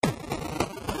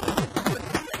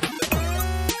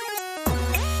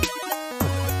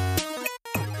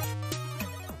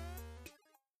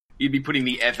You'd be putting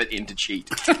the effort in to cheat.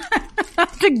 I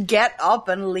have to get up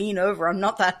and lean over. I'm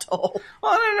not that tall.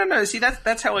 Oh no! See,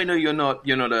 that's how I know you're not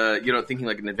thinking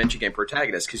like an adventure game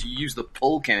protagonist, because you use the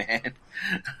pull can.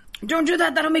 Don't do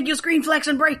that. That'll make your screen flex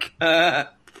and break.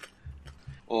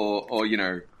 Or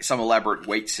some elaborate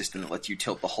weight system that lets you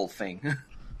tilt the whole thing.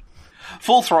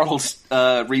 Full Throttle's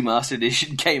remastered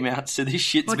edition came out, so this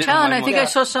shit's been Talon, I think I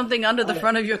saw something under the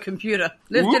front of your computer.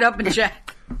 Lift it up and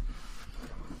check.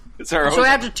 Sorry, so I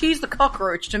had to tease the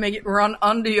cockroach to make it run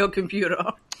under your computer.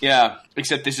 Yeah,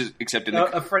 except in the...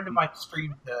 A friend of mine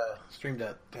streamed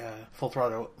a Full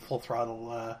Throttle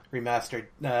remastered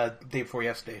day before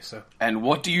yesterday. So, and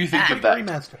what do you think of that?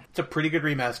 Remaster. It's a pretty good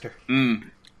remaster.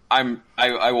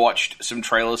 I watched some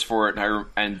trailers for it,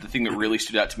 and the thing that really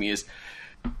stood out to me is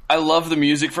I love the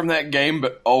music from that game,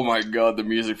 but oh my god, the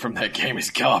music from that game is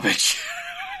garbage.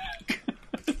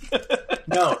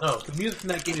 No, the music from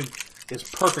that game is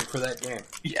perfect for that game.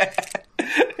 Yeah.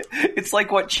 It's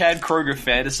like what Chad Kroger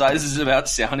fantasizes about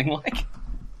sounding like.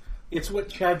 It's what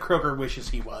Chad Kroger wishes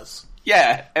he was.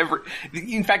 Yeah,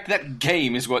 in fact, that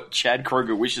game is what Chad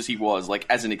Kroger wishes he was, like,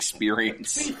 as an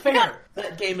experience. To be fair,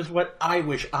 that game is what I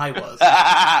wish I was.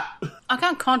 I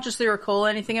can't consciously recall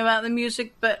anything about the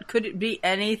music, but could it be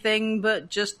anything but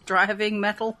just driving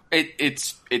metal?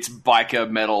 It's biker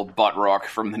metal butt rock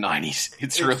from the 90s.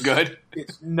 It's real good.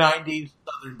 It's 90s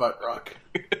southern butt rock.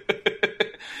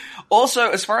 Also,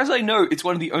 as far as I know, it's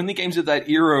one of the only games of that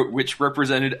era which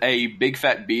represented a big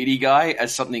fat beardy guy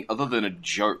as something other than a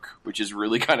joke, which is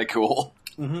really kind of cool.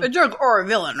 Mm-hmm. A joke or a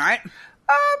villain, right?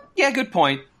 Yeah, good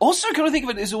point. Also, come to think of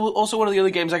it, is also one of the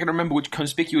only games I can remember which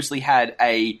conspicuously had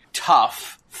a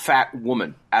tough, fat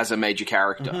woman as a major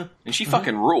character. Mm-hmm. And she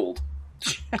fucking ruled.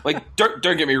 Like, don't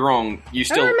get me wrong, you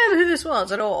still... I don't remember who this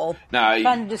was at all. No, I'm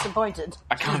kind of disappointed.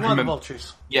 I can't remember. One of the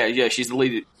Vultures. Yeah, she's the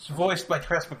lead. It's voiced by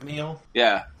Tress MacNeille.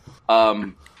 Yeah.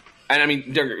 And I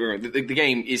mean, don't get me wrong, the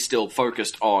game is still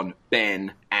focused on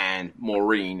Ben and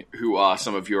Maureen, who are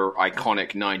some of your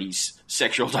iconic 90s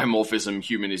sexual dimorphism,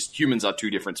 humans are two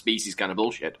different species kind of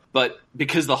bullshit. But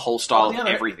because the whole style of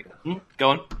everything... Go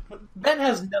on. Ben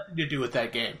has nothing to do with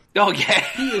that game. Oh, yeah.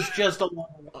 He is just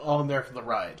along there for the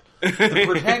ride. The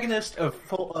protagonist of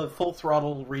Full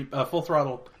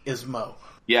Throttle is Mo.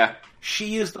 Yeah.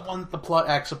 She is the one that the plot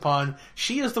acts upon.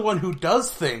 She is the one who does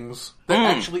things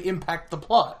that actually impact the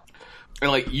plot.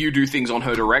 And, like, you do things on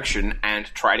her direction and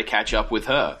try to catch up with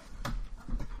her.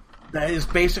 That is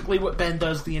basically what Ben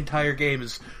does the entire game,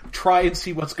 is try and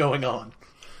see what's going on.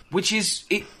 Which is...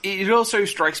 It also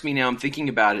strikes me now, I'm thinking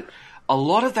about it, a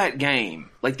lot of that game,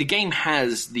 like the game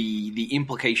has the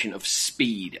implication of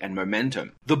speed and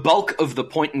momentum. The bulk of the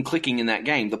point and clicking in that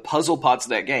game, the puzzle parts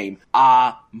of that game,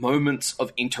 are moments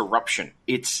of interruption.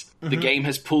 It's the game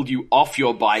has pulled you off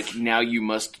your bike, now you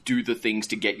must do the things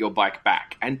to get your bike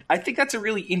back. And I think that's a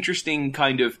really interesting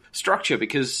kind of structure,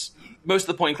 because most of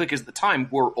the point and clickers at the time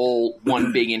were all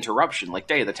one big interruption, like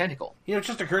Day of the Tentacle. You know, it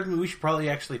just occurred to me we should probably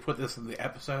actually put this in the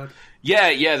episode.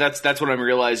 Yeah, that's what I'm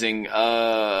realizing. You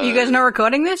guys not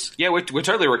recording this? Yeah, we're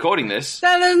totally recording this.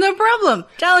 There's no problem.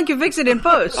 Talon can fix it in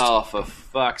post. Oh, for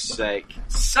fuck's sake.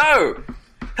 So,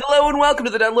 hello and welcome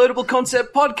to the Downloadable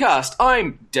Concept Podcast.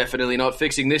 I'm definitely not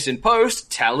fixing this in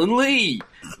post, Talon Lee.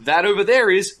 That over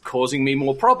there is causing me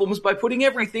more problems by putting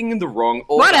everything in the wrong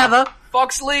order. Whatever.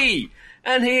 Fox Lee.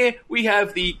 And here we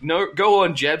have the, no, go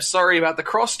on Jeb, sorry about the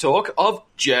crosstalk, of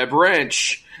Jeb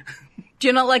Wrench. Do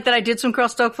you not like that I did some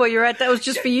crosstalk for you, right? That was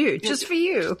just for you. Just for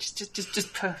you.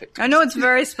 Just perfect. I know it's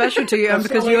very special to you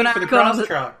because you and I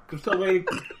are I'm still waiting.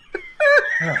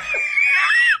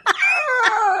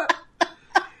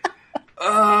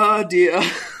 Oh, dear.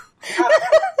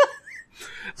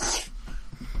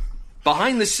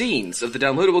 Behind the scenes of the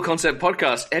Downloadable Concept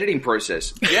Podcast editing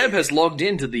process, Jeb has logged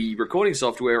into the recording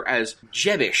software as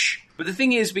Jebish. But the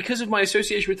thing is, because of my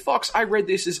association with Fox, I read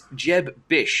this as Jeb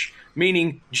Bish,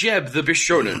 meaning Jeb the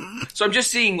Bishonen. So I'm just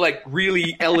seeing, like,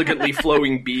 really elegantly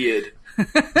flowing beard.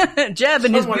 Jeb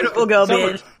and his beautiful girl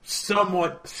beard.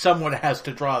 Someone has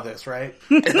to draw this, right?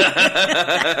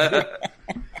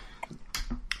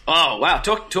 Oh, wow.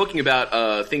 Talking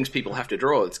about things people have to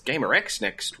draw, it's Gamer X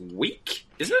next week,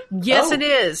 isn't it? Yes, it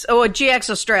is. Oh,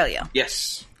 GX Australia.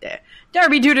 Yes. Yeah. There'll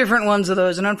be two different ones of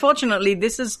those, and unfortunately,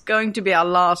 this is going to be our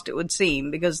last, it would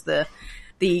seem, because the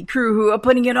crew who are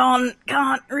putting it on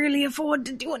can't really afford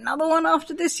to do another one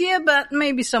after this year, but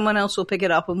maybe someone else will pick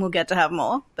it up and we'll get to have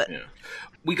more. But yeah.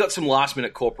 We got some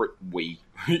last-minute corporate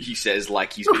he says,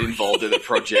 like he's been involved in the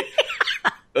project.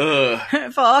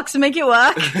 Fox, make it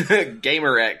work.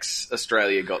 GamerX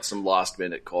Australia got some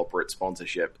last-minute corporate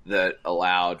sponsorship that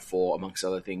allowed for, amongst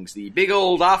other things, the big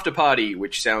old after party,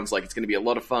 which sounds like it's going to be a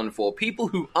lot of fun for people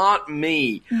who aren't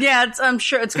me. Yeah, I'm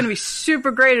sure it's going to be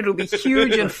super great. It'll be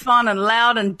huge and fun and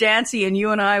loud and dancey, and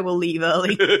you and I will leave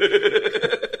early.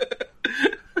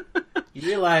 You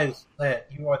realize that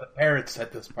you are the parents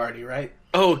at this party, right?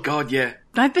 Oh, God, yeah.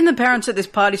 I've been the parents at this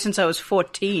party since I was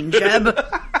 14, Jeb.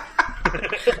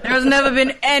 There has never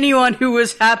been anyone who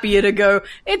was happier to go,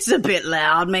 it's a bit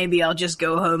loud, maybe I'll just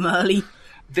go home early.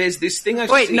 There's this thing I've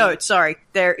Wait, seen... no, sorry.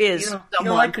 There is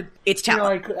someone. It's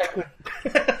Talon.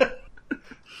 I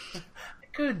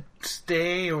could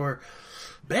stay, or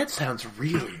bed sounds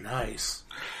really nice.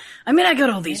 I mean, I got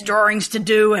all these drawings to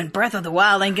do, and Breath of the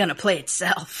Wild ain't gonna play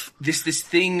itself. This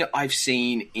thing I've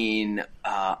seen in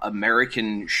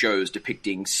American shows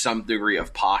depicting some degree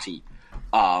of party.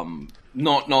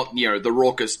 Not the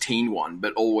raucous teen one,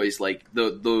 but always like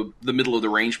the middle of the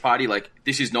range party. Like,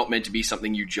 this is not meant to be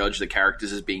something you judge the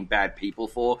characters as being bad people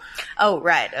for. Oh,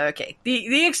 right, okay.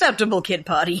 The acceptable kid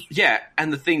party. Yeah,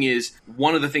 and the thing is,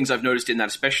 one of the things I've noticed in that,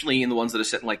 especially in the ones that are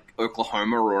set in like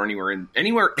Oklahoma or anywhere in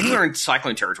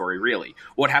Cyclone territory, really,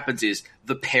 what happens is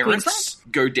the parents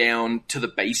go down to the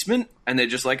basement and they're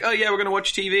just like, oh yeah, we're going to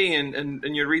watch TV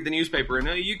and you read the newspaper and,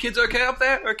 are you kids okay up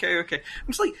there? Okay. I'm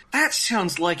just like, that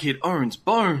sounds like it owns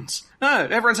bones. No,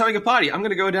 everyone's having a party. I'm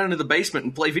going to go down into the basement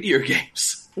and play video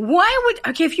games.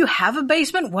 If you have a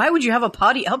basement, why would you have a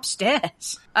party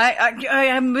upstairs? I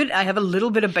have a little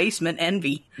bit of basement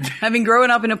envy. Having grown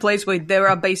up in a place where there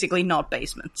are basically not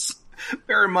basements.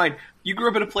 Bear in mind, you grew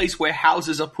up in a place where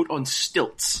houses are put on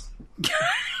stilts.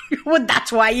 Well,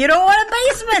 that's why you don't want a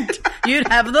basement. You'd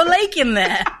have the lake in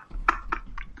there.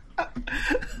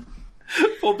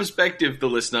 For perspective, the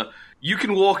listener, you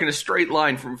can walk in a straight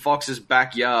line from Fox's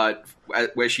backyard,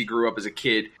 where she grew up as a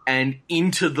kid, and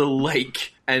into the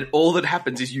lake, and all that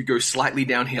happens is you go slightly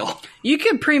downhill. You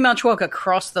can pretty much walk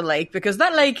across the lake, because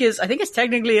that lake is, I think it's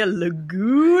technically a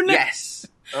lagoon? Yes.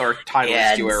 Or a tidal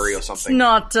estuary or something. It's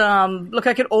not, look,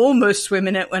 I could almost swim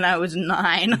in it when I was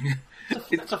 9.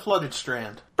 It's a flooded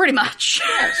strand. Pretty much.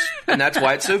 Yes. And that's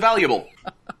why it's so valuable.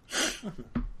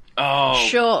 Oh.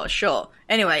 Sure.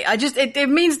 Anyway, it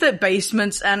means that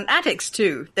basements and attics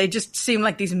too, they just seem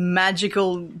like these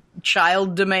magical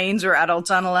child domains where adults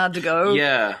aren't allowed to go.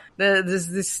 Yeah. There's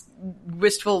this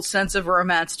wistful sense of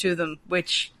romance to them,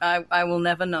 which I will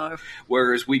never know.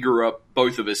 Whereas we grew up,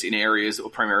 both of us, in areas that were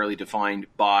primarily defined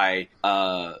by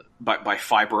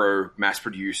fibro,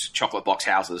 mass-produced chocolate box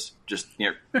houses. Just,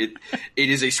 it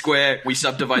is a square. We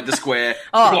subdivide the square.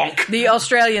 Plonk. The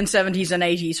Australian 70s and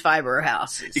 80s fibro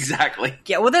houses. Exactly.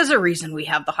 Yeah, well, there's a reason we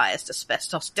have the highest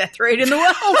asbestos death rate in the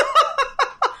world.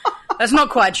 That's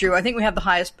not quite true. I think we have the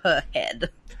highest per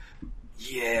head.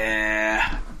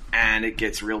 Yeah. And it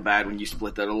gets real bad when you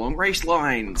split that along race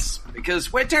lines.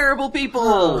 Because we're terrible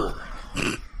people.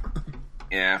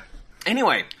 Yeah.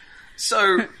 Anyway,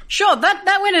 so... Sure,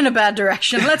 that went in a bad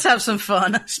direction. Let's have some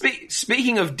fun.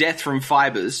 Speaking of death from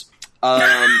fibers...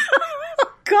 God,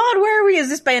 where are we? Is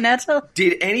this Bayonetta?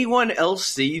 Did anyone else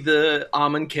see the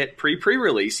Armankett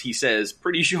pre-release? He says,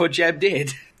 pretty sure Jab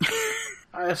did.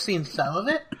 I've seen some of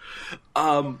it.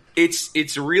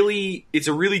 It's a really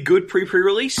good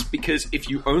pre-release, because if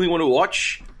you only want to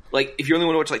watch like 20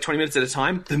 minutes at a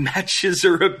time, the matches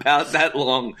are about that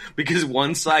long, because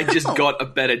one side just got a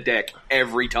better deck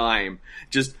every time.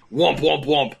 Just womp womp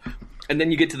womp. And then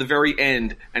you get to the very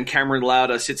end, and Cameron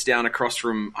Lauder sits down across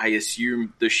from, I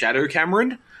assume, the Shadow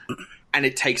Cameron, and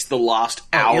it takes the last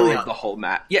hour Ilion. of the whole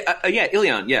match. Yeah,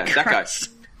 Ilion, yeah, that guy.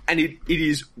 And it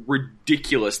is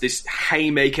ridiculous, this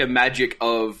haymaker magic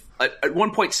of... At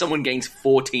one point, someone gains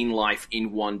 14 life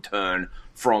in one turn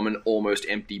from an almost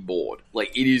empty board.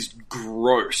 Like, it is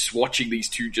gross watching these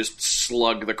two just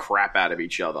slug the crap out of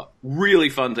each other. Really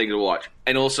fun thing to watch.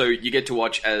 And also, you get to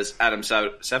watch as Adam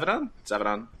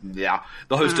Savadon? Yeah.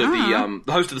 The host of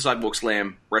the Sidewalk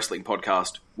Slam wrestling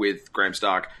podcast with Graham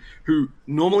Stark, who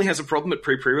normally has a problem at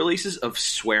pre-releases of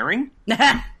swearing.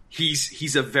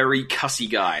 He's a very cussy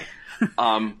guy.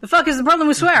 The fuck is the problem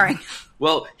with swearing?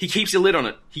 Well, he keeps a lid on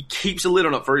it. He keeps a lid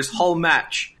on it for his whole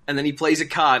match. And then he plays a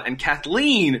card, and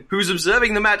Kathleen, who's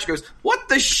observing the match, goes, "What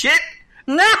the shit?"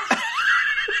 And they're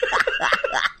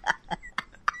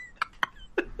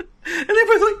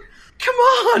both like, "Come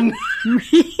on!"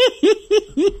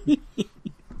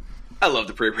 I love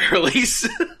the pre-release.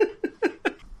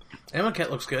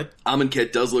 Armankett looks good.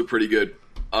 Armankett does look pretty good.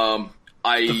 The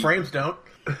frames don't.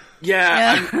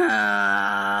 Yeah.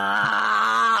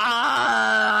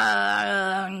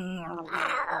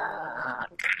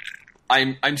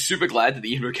 I'm super glad that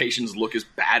the invocations look as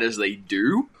bad as they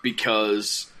do,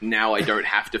 because now I don't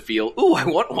have to feel, ooh, I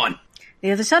want one.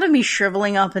 Yeah, the sound of me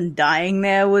shriveling up and dying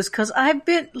there was because I've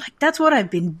been, like, that's what I've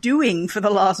been doing for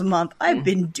the last month. I've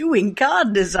been doing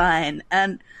card design,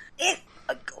 and it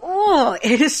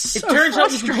is so It turns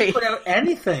out you frustrating. can just put out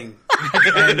anything.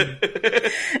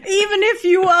 Even if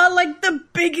you are, like, the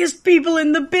biggest people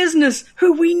in the business,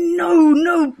 who we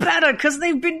know better because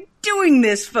they've been doing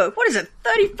this for, what is it,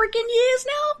 30 freaking years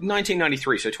now?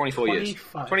 1993, so 24 years.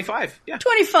 25, yeah.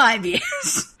 25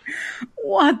 years.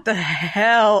 What the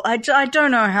hell? I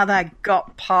don't know how that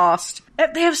got past.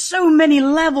 They have so many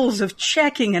levels of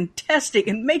checking and testing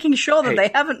and making sure that they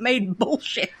haven't made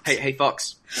bullshit. Hey,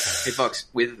 Fox. Hey, Fox.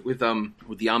 With the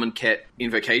Amonkhet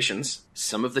invocations,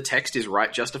 some of the text is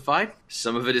right justified,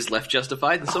 some of it is left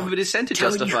justified, and some of it is center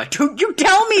justified. Don't you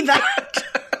tell me that!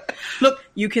 Look,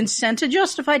 you can center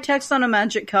justify text on a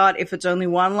magic card if it's only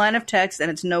one line of text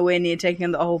and it's nowhere near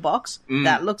taking the whole box.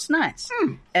 That looks nice.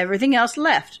 Everything else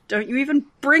left. Don't you even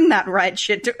bring that right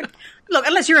shit to... Look,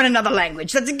 unless you're in another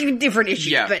language, that's a different issue,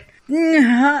 Yeah. but...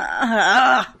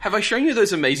 Have I shown you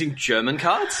those amazing German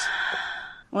cards?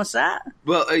 What's that?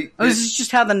 Well, This is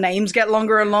just how the names get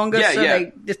longer and longer, Yeah, so yeah.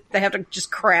 they have to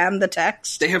just cram the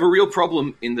text. they have a real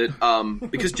problem in that,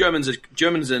 because German's a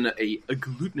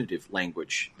agglutinative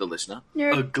language, the listener.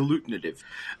 Nerd. Agglutinative.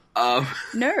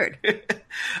 Nerd.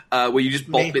 Where you just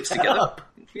bolt Make bits that together. up.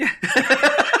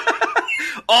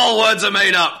 All words are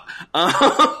made up.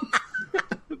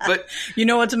 But You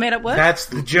know what's a made-up word? That's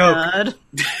the joke. Nerd.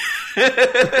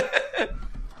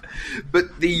 But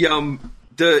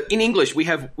in English we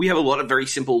have a lot of very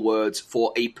simple words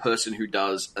for a person who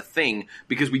does a thing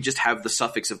because we just have the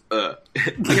suffix of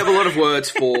We have a lot of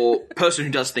words for person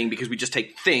who does thing because we just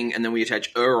take thing and then we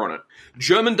attach on it.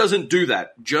 German doesn't do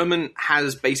that. German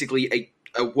has basically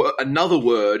another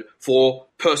word for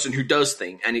person who does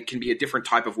thing, and it can be a different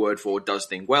type of word for does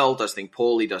thing well, does thing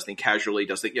poorly, does thing casually,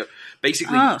 does thing,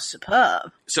 basically. Oh,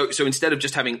 superb. So instead of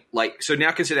just having, like, so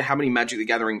now consider how many Magic the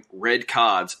Gathering red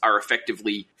cards are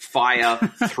effectively fire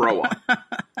thrower.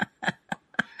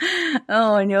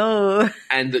 Oh, no.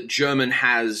 And that German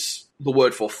has the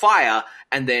word for fire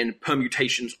and then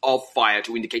permutations of fire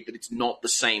to indicate that it's not the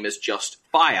same as just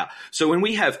fire. So when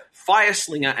we have fire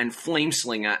slinger and flame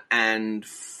slinger and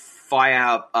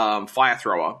fire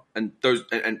thrower and those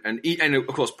and of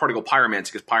course prodigal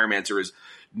pyromancer, because pyromancer is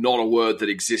not a word that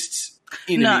exists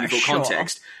in a medieval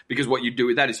context, because what you do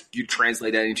with that is you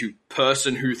translate that into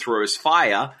person who throws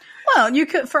fire. Well, you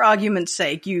could, for argument's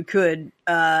sake, you could,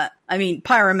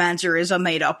 pyromancer is a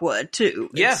made-up word, too.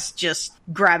 Yeah. It's just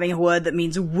grabbing a word that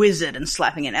means wizard and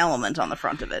slapping an element on the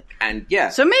front of it. And yeah.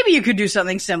 So maybe you could do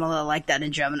something similar like that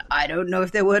in German. I don't know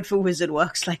if their word for wizard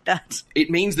works like that. It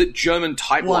means that German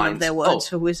type One lines... of their words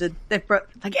for wizard.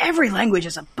 Like, every language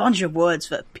has a bunch of words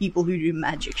for people who do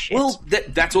magic shit. Well,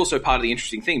 that's also part of the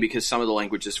interesting thing, because some of the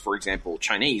languages, for example,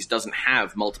 Chinese, doesn't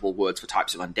have multiple words for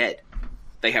types of undead.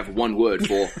 They have one word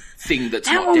for thing that's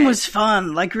that not one dead. was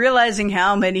fun, like realizing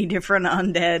how many different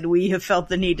undead we have felt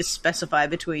the need to specify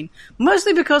between.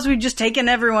 Mostly because we've just taken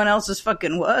everyone else's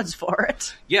fucking words for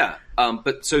it. Yeah,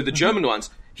 but so the German ones,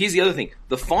 here's the other thing.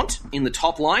 The font in the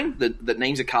top line that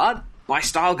names a card, by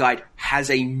Style Guide,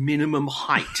 has a minimum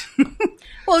height.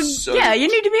 Well, So- yeah, you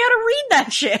need to be able to read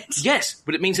that shit. Yes,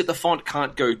 but it means that the font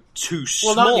can't go too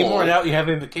small. Well, not anymore. Now you have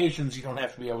invocations, you don't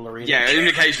have to be able to read Yeah, it.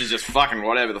 indication is just fucking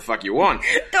whatever the fuck you want.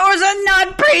 Those are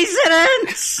not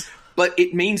precedents! But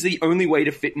it means the only way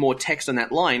to fit more text on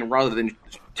that line, rather than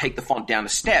take the font down a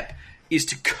step, is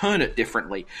to kern it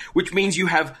differently. Which means you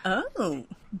have Oh.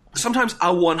 sometimes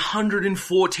a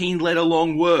 114 letter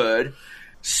long word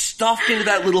stuffed into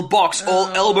that little box, all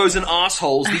elbows and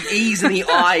assholes, the E's and the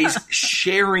I's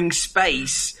sharing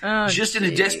space, just in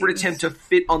a desperate attempt to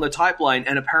fit on the type line.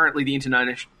 And apparently the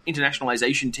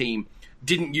internationalization team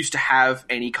didn't used to have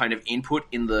any kind of input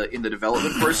in the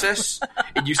development process.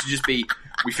 It used to just be,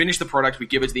 we finish the product, we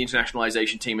give it to the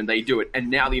internationalization team, and they do it.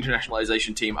 And now the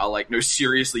internationalization team are like, no,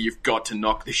 seriously, you've got to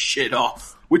knock this shit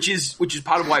off. Which is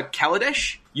part of why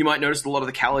Kaladesh, you might notice a lot of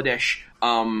the Kaladesh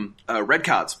red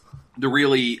cards. The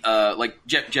really,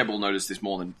 Jeb will notice this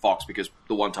more than Fox, because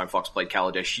the one time Fox played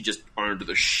Kaladesh, she just owned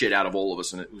the shit out of all of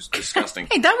us, and it was disgusting.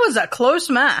 Hey, that was a close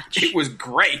match. It was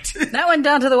great. That went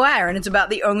down to the wire, and it's about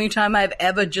the only time I've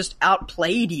ever just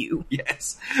outplayed you.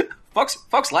 Yes.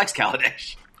 Fox likes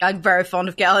Kaladesh. I'm very fond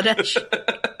of Kaladesh.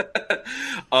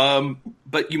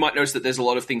 But you might notice that there's a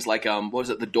lot of things like, what was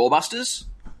it, the doorbusters?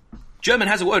 German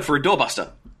has a word for a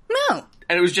doorbuster. No.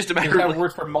 And it was just a Is matter that of... a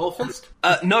word for Molfist?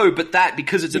 No, but that,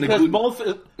 because it's Because an...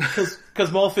 Molfist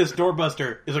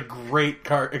Doorbuster is a great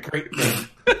card, a great thing.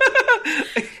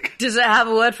 Does it have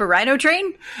a word for rhino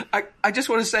train? I just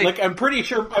want to say, Like, I'm pretty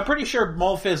sure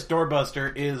Molefist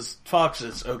Doorbuster is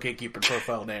Fox's OkCupid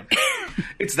profile name.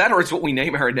 it's that or it's what we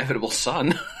name our inevitable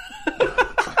son.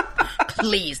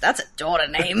 Please, that's a daughter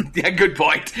name. Yeah, good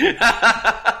point.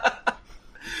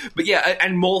 But yeah,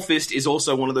 and maul fist is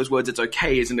also one of those words that's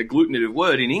okay as an agglutinative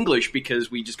word in English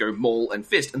because we just go maul and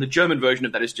fist. And the German version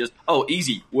of that is just, oh,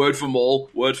 easy. Word for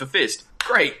maul, word for fist.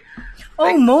 Great.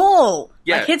 Oh, mole.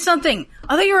 Yeah. Like, hit something.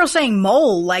 I thought you were all saying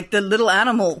mole, like the little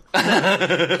animal.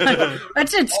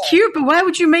 It's cute, but why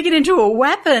would you make it into a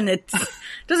weapon? It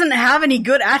doesn't have any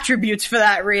good attributes for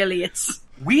that, really. It's...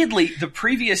 Weirdly, the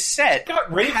previous set...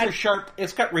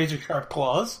 It's got razor sharp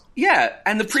claws. Yeah,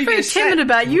 and the It's very previous timid set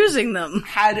about using them.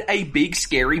 had a big,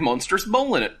 scary, monstrous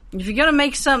mole in it. If you're gonna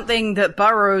make something that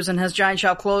burrows and has giant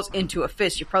sharp claws into a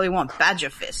fist, you probably want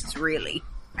badger fists, really.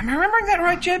 Am I remembering that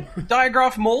right, Jeb?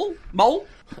 Diagraph mole? Mole?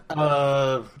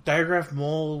 Diagraph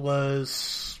Mole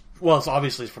was... Well, it's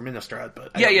obviously from Innistrad, but...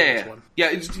 I don't know which one.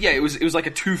 It was like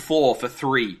a 2/4 for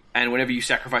 3, and whenever you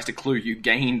sacrificed a clue, you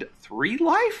gained 3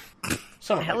 life?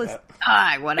 Something Hell like is...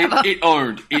 that. whatever.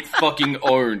 It fucking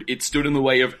owned. It stood in the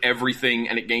way of everything,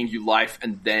 and it gained you life,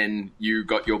 and then you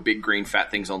got your big green fat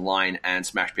things online and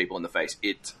smashed people in the face.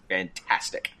 It's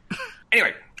fantastic.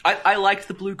 Anyway, I liked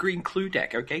the blue-green clue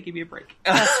deck, okay? Give me a break.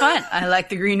 That's fine. I like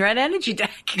the green-red energy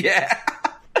deck. Yeah.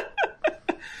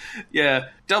 Yeah.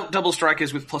 Double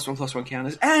strikers with +1/+1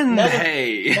 counters, and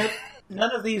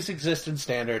None of these exist in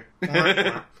Standard.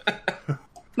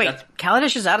 Wait,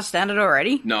 Kaladesh is out of Standard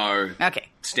already? No. Okay.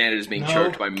 Standard is being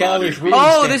choked by Kaladesh Mardu. really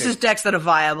Oh, Standard. this is decks that are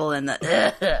viable in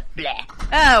the... Blah.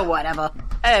 Oh, whatever.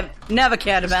 I've never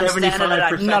cared about Standard, and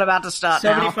I'm not about to start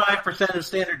now. 75% of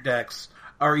Standard decks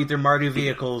are either Mardu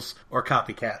vehicles or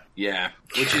Copycat. Yeah,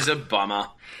 which is a bummer.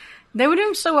 They were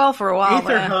doing so well for a while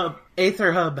there.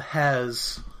 Aether Hub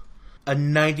has a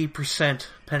 90%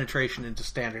 penetration into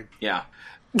Standard. Yeah.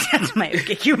 That's my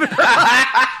OkCupid.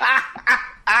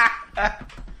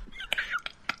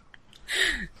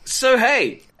 So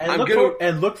hey,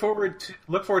 And look forward to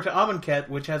Amonkhet,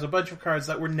 which has a bunch of cards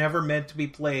that were never meant to be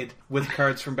played with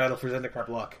cards from Battle for Zendikar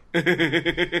block. Yeah.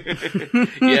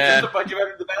 Just a bunch of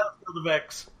enter the battlefield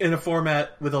effects in a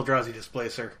format with Eldrazi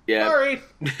Displacer. Yeah. Sorry.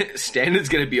 Standard's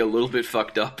going to be a little bit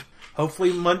fucked up.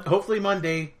 Hopefully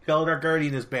Monday, Felidar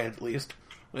Guardian is banned at least,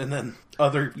 and then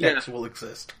other decks will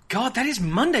exist. God, that is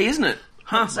Monday, isn't it?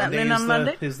 Huh. What's happening on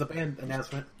Monday? Is the ban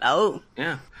announcement. Oh.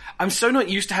 Yeah. I'm so not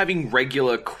used to having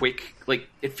regular, quick, like,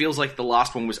 it feels like the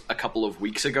last one was a couple of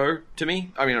weeks ago to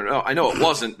me. I mean, I know it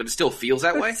wasn't, but it still feels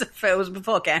that way. It was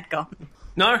before CanCon.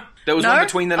 No, there was one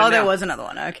between then and now. there was another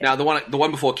one, okay. Now, the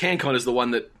one before CanCon is the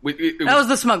one that... That was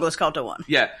the Smuggler's Copter one.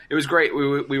 Yeah, it was great.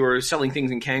 We were selling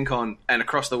things in CanCon, and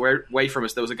across the way from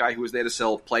us, there was a guy who was there to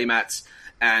sell playmats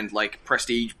and, like,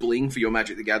 prestige bling for your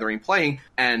Magic the Gathering playing,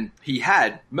 and he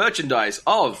had merchandise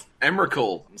of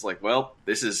Emrakul. I was like, well,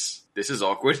 this is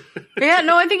awkward. Yeah,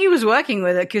 no, I think he was working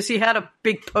with it, because he had a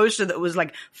big poster that was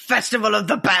like, Festival of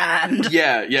the Band.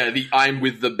 Yeah, the I'm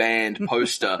with the band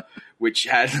poster, which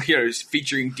had,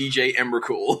 featuring DJ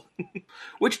Emrakul.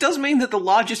 Which does mean that the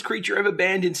largest creature ever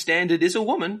banned in Standard is a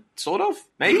woman, sort of,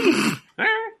 maybe.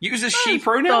 Uses she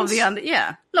pronouns.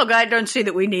 Yeah. Look, I don't see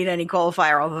that we need any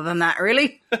qualifier other than that,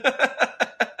 really.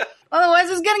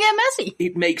 Otherwise, it's gonna get messy.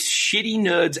 It makes shitty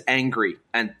nerds angry,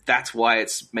 and that's why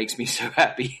it makes me so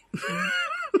happy.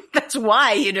 That's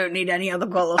why you don't need any other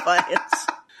qualifiers.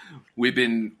 We've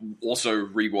been also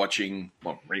rewatching,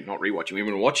 well, not rewatching, we've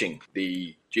been watching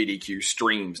the GDQ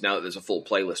streams now that there's a full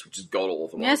playlist, which has got all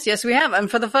of them. Yes, we have.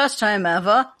 And for the first time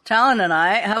ever, Talon and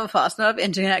I have a fast enough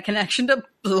internet connection to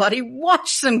bloody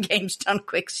watch some Games Done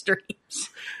Quick streams.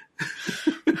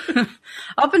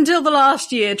 Up until the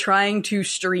last year, trying to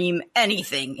stream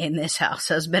anything in this house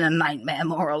has been a nightmare,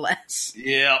 more or less.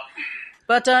 Yeah.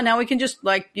 But now we can just,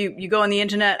 like, you go on the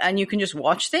internet and you can just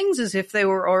watch things as if they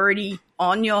were already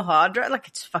on your hard drive. Like,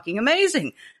 it's fucking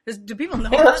amazing. Do people know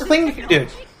Yeah, that's the thing you can do.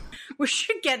 We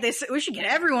should get this. We should get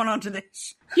everyone onto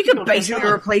this. You could basically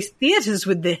replace theaters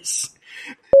with this.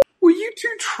 Were you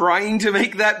two trying to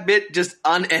make that bit just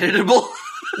uneditable?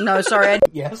 No, sorry. I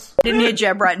Yes. didn't hear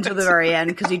Jeb right until the very end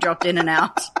because he dropped in and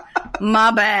out.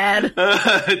 My bad.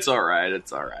 It's alright,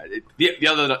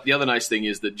 The other nice thing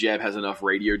is that Jeb has enough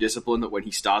radio discipline that when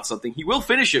he starts something, he will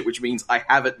finish it, which means I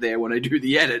have it there when I do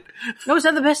the edit. No, is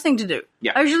that the best thing to do?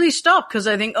 Yeah. I usually stop because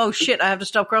I think, oh shit, I have to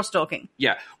stop cross-talking.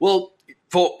 Yeah, well,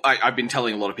 I've been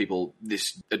telling a lot of people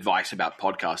this advice about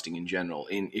podcasting in general.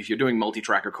 If you're doing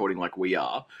multi-track recording like we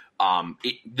are,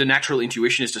 the natural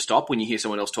intuition is to stop when you hear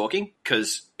someone else talking,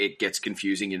 because it gets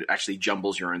confusing and it actually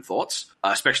jumbles your own thoughts,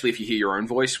 especially if you hear your own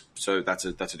voice. So that's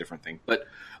a different thing. But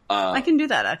I can do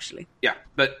that, actually. yeah,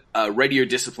 but radio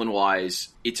discipline-wise,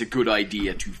 it's a good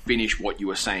idea to finish what you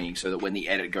were saying so that when the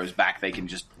edit goes back, they can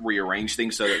just rearrange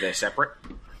things so that they're separate.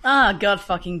 Ah, god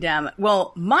fucking damn it.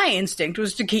 Well, my instinct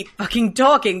was to keep fucking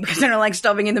talking because I don't like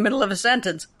stopping in the middle of a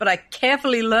sentence, but I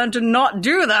carefully learned to not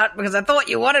do that because I thought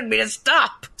you wanted me to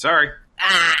stop. Sorry.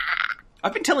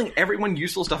 I've been telling everyone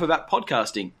useful stuff about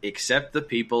podcasting, except the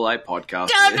people I podcast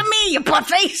Down with. to me, you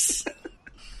buttface!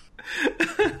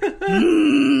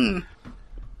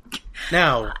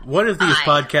 Now, one of these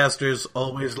podcasters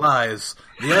always lies.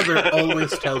 The other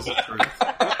always tells the truth.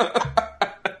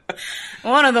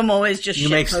 One of them always just You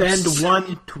may shitposts. send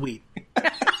one tweet.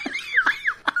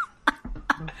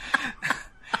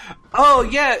 Oh,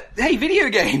 yeah. Hey, video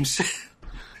games.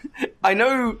 I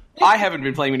know I haven't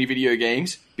been playing many video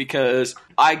games because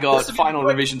I got final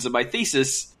revisions of my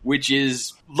thesis, which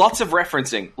is lots of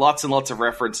referencing. Lots and lots of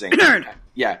referencing. Nerd.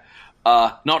 Yeah.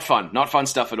 Not fun. Not fun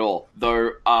stuff at all.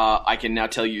 Though, I can now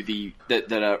tell you that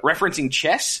referencing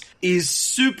chess is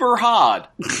super hard.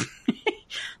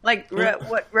 Like,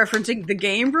 referencing the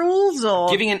game rules, or...?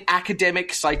 Giving an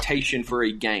academic citation for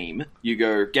a game, you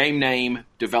go game name,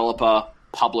 developer,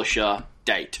 publisher,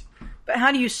 date. But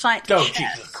how do you cite Oh,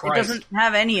 chess? Jesus It Christ. doesn't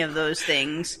have any of those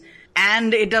things.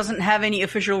 And it doesn't have any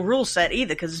official rule set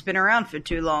either, because it's been around for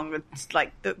too long. It's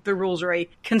like the rules are a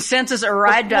consensus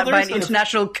arrived at by an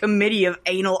international committee of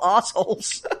anal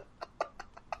assholes.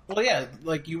 Well, yeah,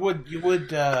 like you would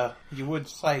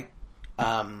cite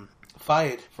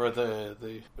FIDE for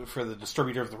the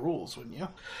distributor of the rules, wouldn't you?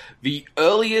 The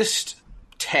earliest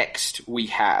text we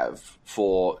have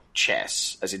for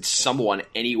chess, as in someone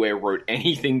anywhere wrote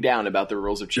anything down about the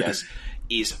rules of chess,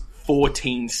 is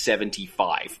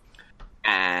 1475.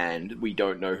 And we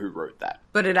don't know who wrote that.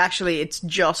 But it's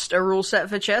just a rule set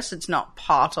for chess. It's not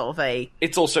part of a...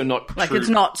 It's also not Like, true. it's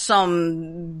not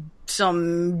some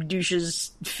douche's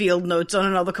field notes on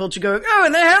another culture going, oh,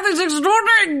 and they have this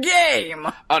extraordinary game!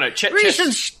 Oh no, We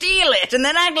should steal it and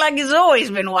then act like it's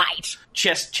always been white.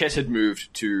 chess had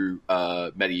moved to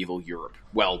medieval Europe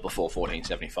well before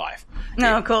 1475.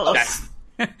 No, of course.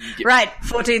 Right,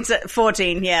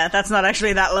 14, yeah, that's not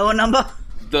actually that low a number.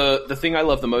 The thing I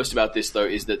love the most about this, though,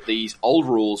 is that these old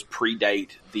rules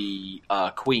predate the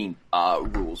Queen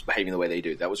rules behaving the way they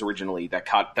do. That was originally that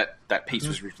piece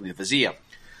was originally the Vizier,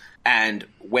 and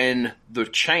when the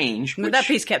change, But that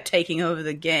piece kept taking over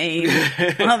the game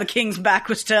while the king's back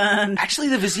was turned. actually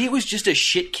the Vizier was just a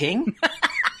shit king.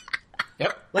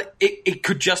 Yep. Like it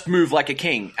could just move like a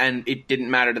king, and it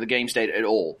didn't matter to the game state at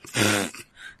all.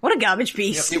 What a garbage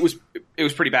piece. It was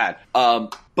pretty bad.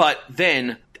 But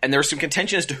then. And there was some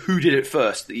contention as to who did it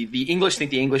first. The English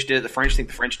think the English did it, the French think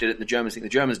the French did it, and the Germans think the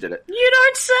Germans did it. You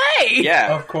don't say!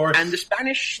 Yeah. Of course. And the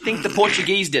Spanish think the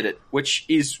Portuguese did it, which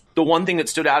is the one thing that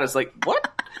stood out as like,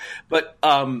 what? But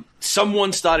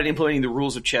someone started implementing the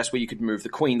rules of chess where you could move the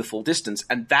queen the full distance,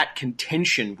 and that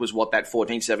contention was what that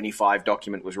 1475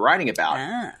 document was writing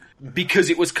about. Because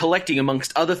it was collecting,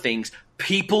 amongst other things,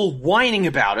 people whining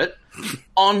about it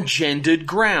on gendered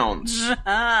grounds.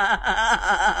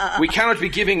 We cannot be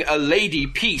giving a lady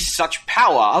peace such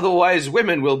power, otherwise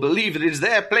women will believe that it is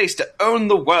their place to own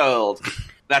the world.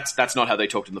 That's not how they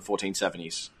talked in the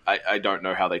 1470s. I don't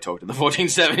know how they talked in the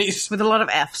 1470s. With a lot of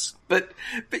Fs. But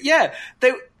yeah,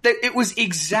 it was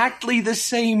exactly the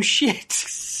same shit.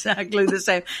 Exactly the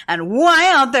same. And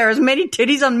why aren't there as many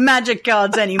titties on magic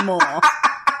cards anymore?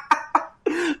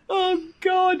 Oh,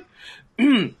 God.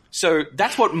 So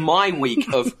that's what my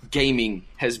week of gaming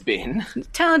has been.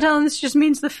 Talon, this just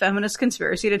means the feminist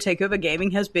conspiracy to take over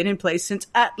gaming has been in place since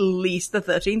at least the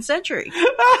 13th century.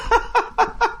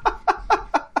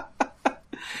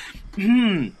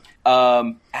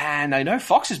 And I know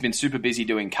Fox has been super busy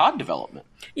doing card development.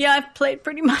 Yeah, I've played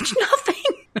pretty much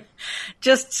nothing.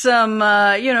 Just some,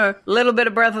 little bit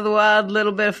of Breath of the Wild,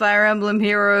 little bit of Fire Emblem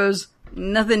Heroes.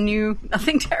 Nothing new,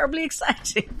 nothing terribly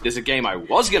exciting. There's a game I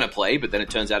was going to play, but then it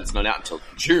turns out it's not out until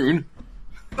June.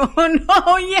 Oh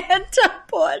no, yeah,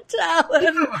 poor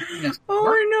Talon.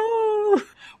 Oh no.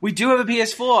 We do have a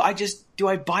PS4. Do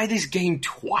I buy this game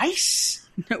twice?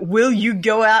 Will you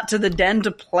go out to the den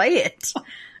to play it?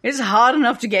 It's hard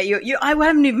enough to get you. I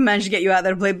haven't even managed to get you out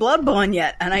there to play Bloodborne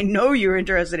yet, and I know you're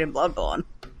interested in Bloodborne.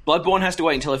 Bloodborne has to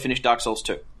wait until I finish Dark Souls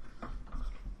 2.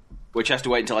 Which has to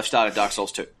wait until I've started Dark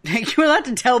Souls 2. You're allowed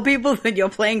to tell people that you're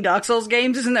playing Dark Souls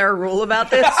games? Isn't there a rule about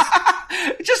this?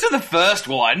 Just for the first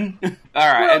one. All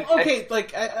right. Well, okay,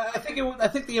 like I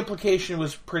think the implication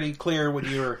was pretty clear when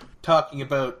you were talking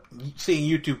about seeing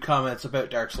YouTube comments about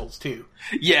Dark Souls 2.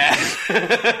 Yeah.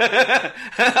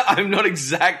 I'm not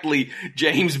exactly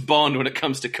James Bond when it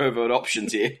comes to covert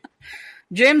options here.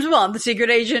 James Bond, the secret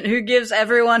agent who gives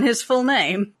everyone his full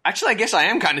name. Actually, I guess I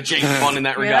am kind of James Bond in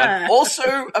that regard. Yeah.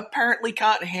 Also, apparently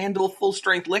can't handle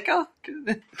full-strength liquor.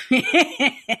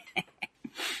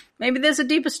 Maybe there's a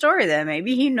deeper story there.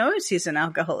 Maybe he knows he's an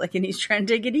alcoholic and he's trying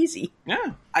to take it easy.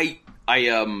 Yeah.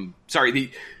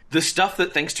 Sorry, the stuff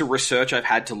that, thanks to research I've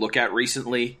had to look at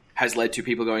recently, has led to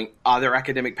people going, are there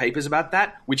academic papers about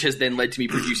that? Which has then led to me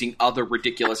producing other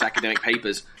ridiculous academic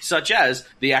papers, such as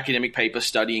the academic paper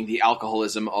studying the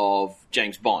alcoholism of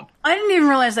James Bond. I didn't even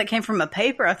realize that came from a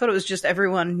paper. I thought it was just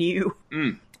everyone knew.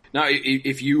 No,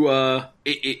 if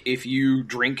you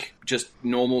drink just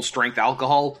normal strength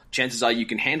alcohol, chances are you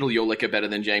can handle your liquor better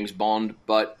than James Bond,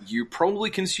 but you probably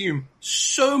consume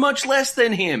so much less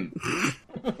than him.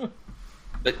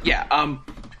 But yeah,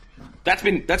 that's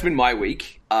been my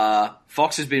week.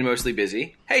 Fox has been mostly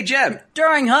busy. Hey, Jeb.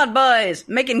 Drawing hot boys,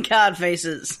 making card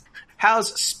faces.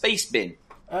 How's space been?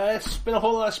 It's been a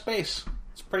whole lot of space.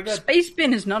 It's pretty good. Space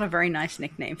Bin is not a very nice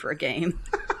nickname for a game.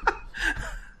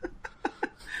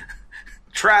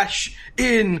 Trash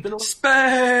in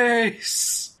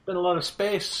space. Been a lot of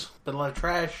space. Been a lot of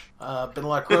trash. Been a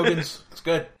lot of Krogans. It's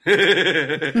good.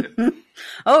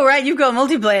 Oh, right, you've got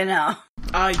multiplayer now.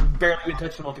 I barely even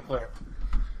touched the multiplayer.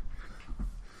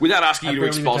 Without asking you to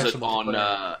barely even exposit touched the on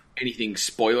multiplayer. anything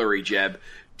spoilery, Jeb,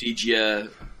 did you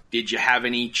have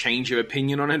any change of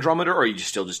opinion on Andromeda, or are you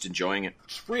still just enjoying it?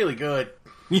 It's really good.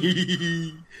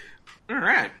 All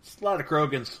right. It's a lot of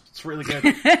Krogans. It's really good.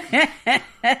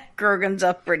 Krogan's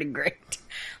up pretty great.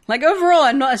 Like, overall,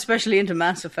 I'm not especially into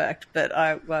Mass Effect, but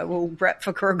I will rep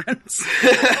for Krogans.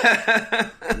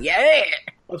 Yeah!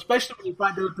 Well, especially when you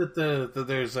find out that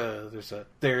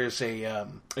there's a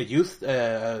youth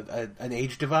an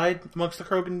age divide amongst the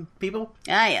Krogan people,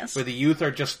 Ah, yes. where the youth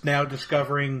are just now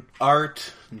discovering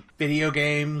art, video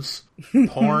games,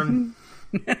 porn.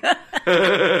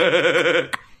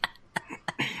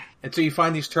 And so you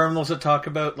find these terminals that talk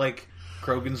about, like,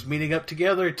 Krogans meeting up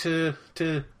together to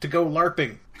go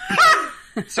LARPing.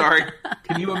 Sorry.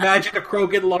 Can you imagine a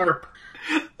Krogan LARP?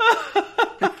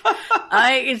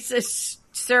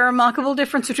 Is there a remarkable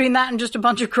difference between that and just a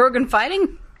bunch of Krogan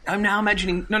fighting? I'm now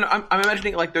imagining I'm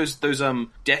imagining like those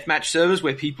deathmatch servers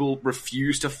where people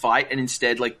refuse to fight and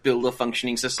instead like build a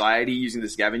functioning society using the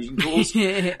scavenging tools.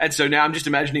 And so now I'm just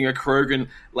imagining a Krogan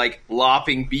like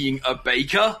LARPing being a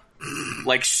baker,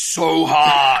 like so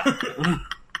hard.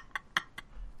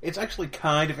 It's actually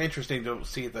kind of interesting to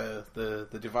see the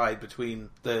divide between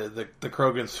the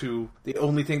Krogans who the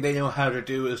only thing they know how to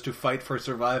do is to fight for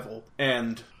survival.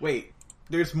 And wait,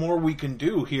 there's more we can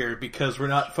do here because we're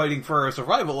not fighting for our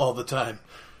survival all the time.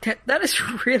 That is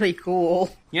really cool.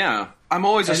 Yeah, I'm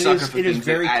always a sucker for it is things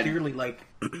very that add... clearly like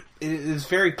it is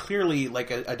very clearly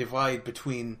like a divide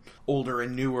between older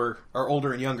and newer or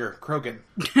older and younger Krogan.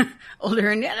 Older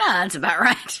and that's about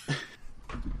right.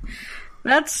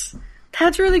 That's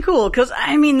really cool, because,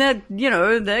 I mean, they're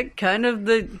kind of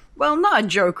not a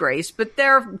joke race, but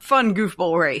they're a fun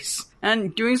goofball race.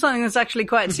 And doing something that's actually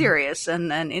quite serious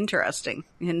and interesting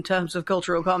in terms of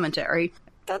cultural commentary,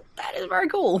 that is very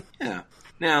cool. Yeah.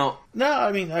 Now... No,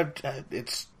 I mean,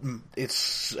 it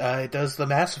does the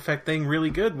Mass Effect thing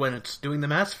really good when it's doing the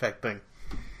Mass Effect thing.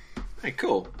 Hey,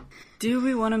 cool. Do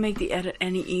we want to make the edit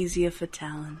any easier for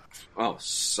Talon? Oh,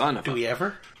 son of a... Do we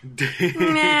ever?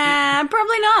 Nah,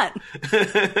 probably not.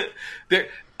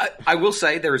 I will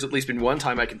say there has at least been one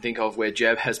time I can think of where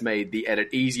Jeb has made the edit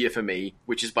easier for me,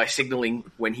 which is by signaling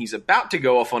when he's about to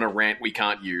go off on a rant we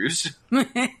can't use. Excuse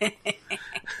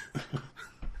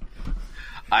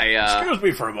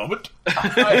me for a moment.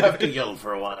 I have to yell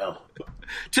for a while.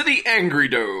 To the Angry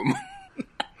Dome.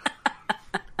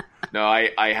 No,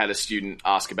 I had a student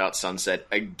ask about Sunset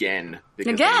again.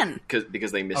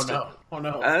 Because they missed it. Oh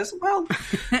no. As well.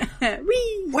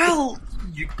 Well,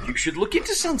 you should look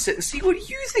into Sunset and see what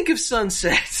you think of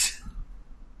Sunset.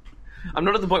 I'm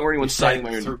not at the point where anyone's citing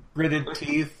my own... gritted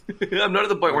teeth. I'm not at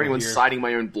the point where anyone's citing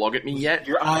my own blog at me yet.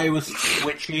 Your eye was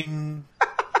twitching.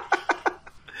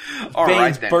 All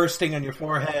Veins right, bursting on your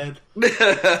forehead. You're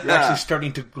actually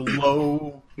starting to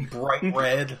glow bright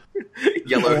red.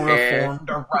 Yellow aura hair formed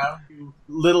around you.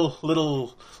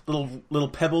 Little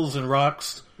pebbles and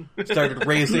rocks started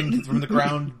raising from the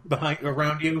ground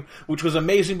around you, which was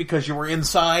amazing because you were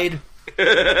inside,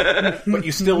 but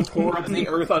you still poured the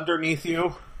earth underneath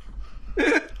you.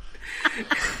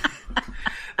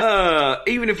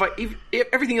 Even if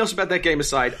everything else about that game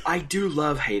aside, I do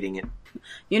love hating it.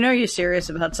 You know you're serious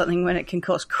about something when it can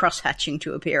cause cross-hatching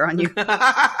to appear on you. And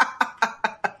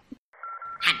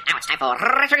now it's time for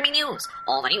Retro Gaming News.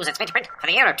 All the news that's been to print for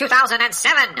the year of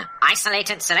 2007.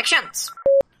 Isolated selections.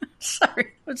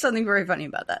 Sorry, there's something very funny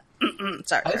about that.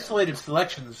 Sorry. Isolated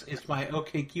Selections is my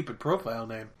OkCupid profile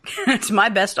name. It's my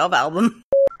best of album.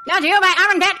 Got you by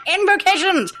Aaron Pet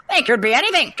Invocations. They could be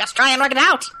anything. Just try and work it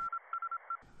out.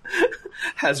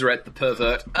 Hazret the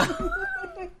pervert.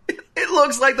 It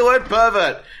looks like the word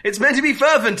pervert. It's meant to be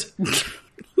fervent.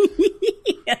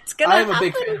 It's gonna I'm a happen.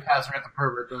 big fan of Hazret the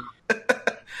Pervert, though.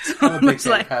 I'm a big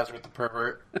fan of Hazret the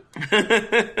Pervert.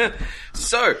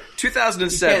 So,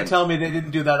 2007. You can't tell me they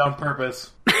didn't do that on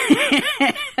purpose.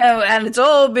 Oh, and it's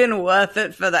all been worth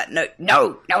it for that. No,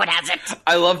 it hasn't.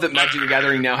 I love that Magic the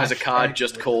Gathering now has a card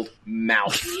just called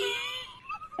Mouth.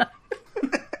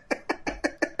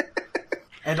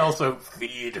 And also,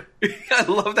 feed. I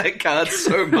love that card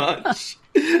so much.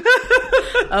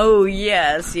 Oh,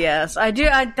 yes. I do.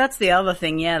 That's the other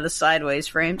thing, yeah, the sideways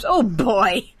frames. Oh,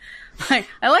 boy. I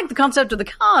like the concept of the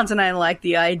cards, and I like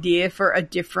the idea for a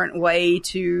different way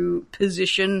to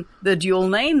position the dual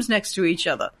names next to each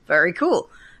other. Very cool.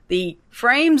 The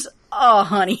frames, oh,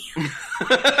 honey.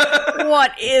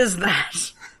 What is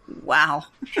that? Wow.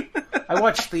 I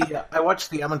watched the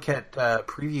Amonkhet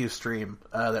preview stream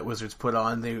that Wizards put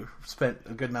on. They spent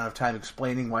a good amount of time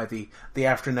explaining why the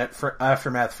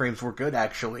aftermath frames were good.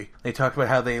 Actually, they talked about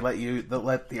how they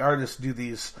let the artists do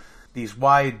these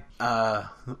wide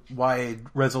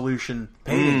resolution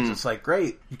paintings. It's like,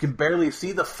 great, you can barely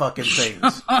see the fucking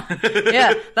things.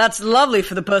 Yeah, that's lovely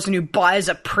for the person who buys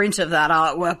a print of that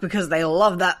artwork because they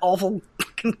love that awful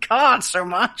fucking card so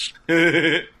much.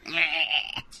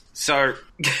 So,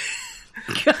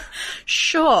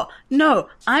 Sure. No,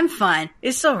 I'm fine.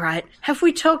 It's alright. Have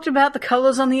we talked about the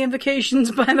colors on the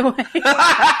invocations, by the way?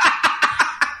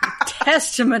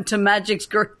 Testament to Magic's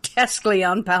grotesquely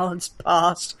unbalanced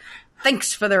past.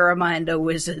 Thanks for the reminder,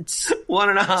 Wizards.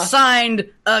 1.5. Signed,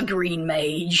 a green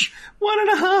mage.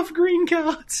 1.5 green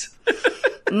cards.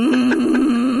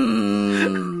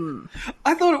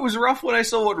 I thought it was rough when I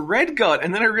saw what red got,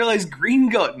 and then I realized green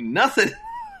got nothing.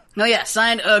 Oh yeah,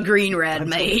 signed, a green rad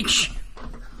mage.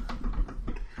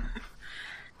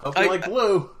 Hope you like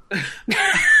blue. I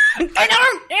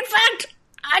don't! In fact,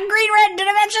 green red, did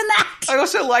I mention that? I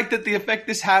also like that the effect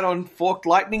this had on Forked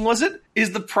Lightning,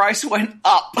 is the price went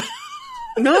up.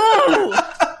 No!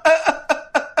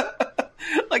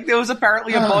 Like, there was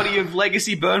apparently a body of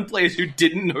Legacy Burn players who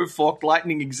didn't know Forked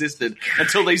Lightning existed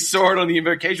until they saw it on the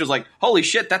invocation. It was like, holy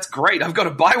shit, that's great. I've got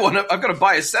to buy one. I've got to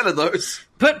buy a set of those.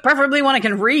 But preferably one I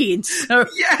can read. So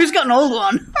Yeah. Who's got an old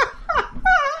one?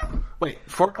 Wait,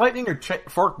 Fork Lightning or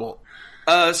Fork Bolt?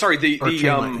 Sorry, Or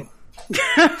Chain Lightning?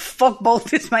 Fuck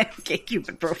Bolt is my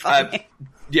Cupid profile.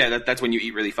 yeah, that's when you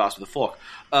eat really fast with a fork.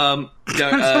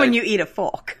 That's when you eat a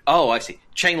fork. Oh, I see.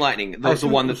 Chain Lightning, the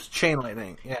one that that's... Chain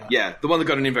Lightning. Yeah. Yeah, the one that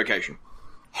got an invocation.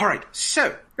 Alright,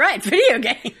 so... Right, video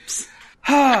games.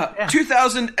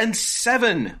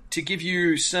 2007, to give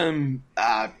you some,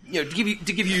 to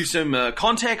give you some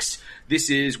context, this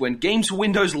is when Games for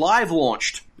Windows Live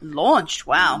launched. Wow.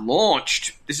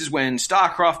 This is when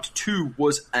StarCraft 2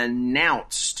 was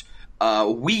announced.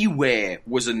 WiiWare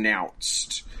was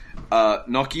announced.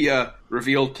 Nokia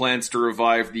revealed plans to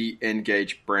revive the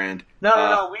N-Gage brand.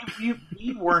 No. We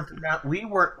weren't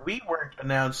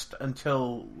announced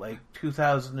until like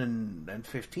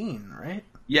 2015, right?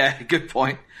 Yeah, good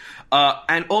point.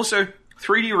 And also,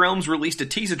 3D Realms released a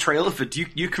teaser trailer for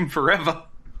Duke Nukem Forever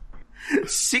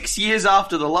 6 years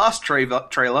after the last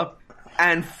trailer,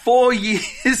 and 4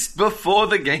 years before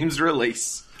the game's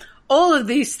release. All of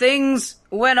these things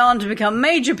went on to become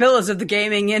major pillars of the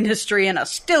gaming industry and are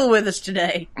still with us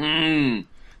today.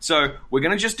 So, we're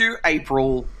going to just do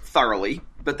April thoroughly,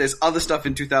 but there's other stuff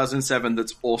in 2007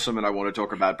 that's awesome and I want to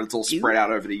talk about, but it's all spread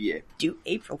out over the year. Do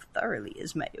April thoroughly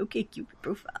is my OkCupid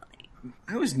profile name.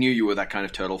 I always knew you were that kind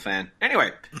of turtle fan.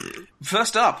 Anyway,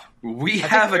 first up, we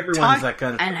have a everyone's that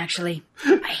kind of. And actually,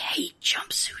 I hate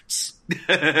jumpsuits.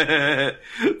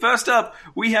 First up,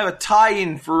 we have a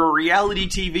tie-in for a reality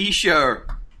TV show.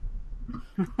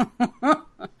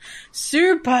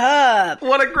 Superb!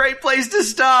 What a great place to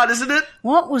start, isn't it?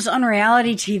 What was on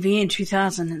reality TV in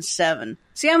 2007?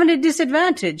 See, I'm at a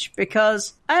disadvantage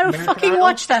because I don't American fucking Idol?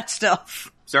 watch that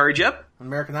stuff. Sorry, Jep?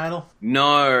 American Idol?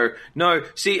 No.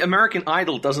 See, American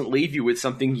Idol doesn't leave you with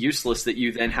something useless that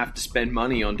you then have to spend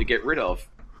money on to get rid of.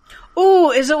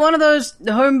 Ooh, is it one of those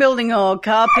home building or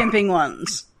car pimping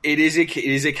ones? It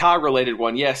is a car-related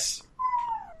one, yes.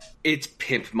 It's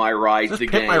Pimp My Ride, Is the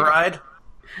this game. Pimp My Ride?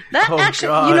 That Oh, actually,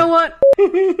 God. you know what?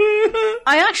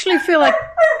 I actually feel like.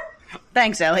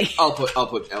 Thanks, Ellie. I'll put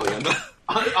Ellie under.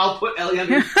 I'll put Ellie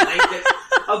under his blanket.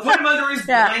 I'll put him under his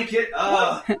Yeah. blanket.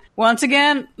 Once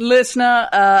again, listener,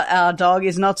 our dog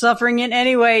is not suffering in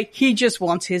any way. He just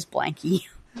wants his blankie.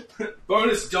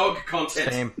 Bonus dog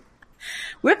content. Same.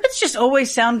 Whippets just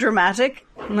always sound dramatic.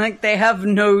 Like they have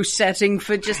no setting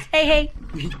for just, hey,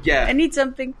 Yeah. I need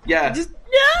something. Yeah. Just,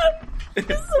 no! This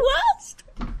is the worst.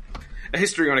 A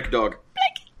histrionic dog.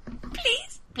 Blanket,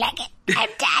 please. Blanket, I'm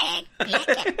dying.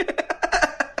 Blanket.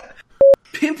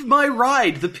 Pimp My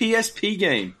Ride, the PSP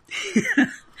game.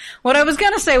 What I was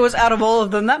going to say was, out of all of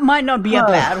them, that might not be a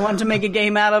bad one to make a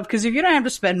game out of, because if you don't have to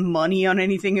spend money on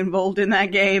anything involved in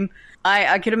that game,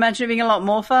 I could imagine it being a lot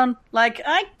more fun. Like,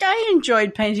 I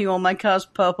enjoyed painting all my cars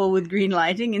purple with green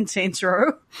lighting in Saints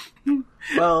Row.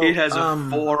 Well, It has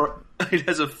It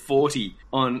has a 40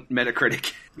 on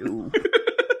Metacritic.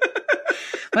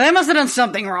 Well, they must have done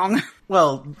something wrong.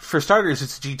 Well, for starters,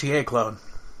 it's a GTA clone.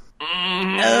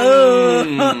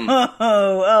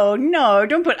 Oh, no,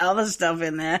 don't put other stuff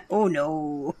in there. Oh,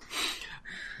 no.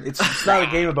 It's not a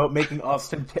game about making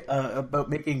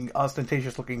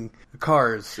ostentatious-looking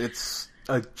cars. It's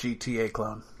a GTA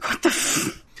clone.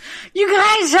 You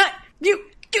guys, do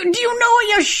you know what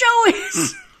your show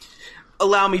is?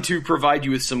 Allow me to provide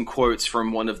you with some quotes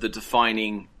from one of the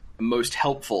defining, most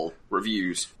helpful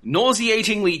reviews.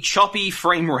 Nauseatingly choppy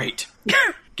frame rate.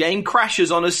 Game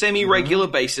crashes on a semi-regular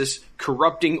basis,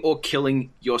 corrupting or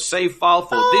killing your save file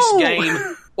for this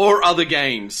game or other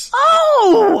games.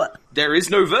 Oh! There is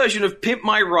no version of Pimp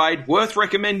My Ride worth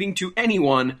recommending to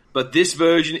anyone, but this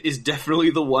version is definitely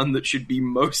the one that should be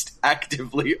most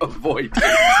actively avoided.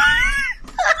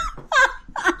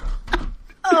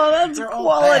 Oh, that's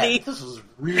quality. Bad. This is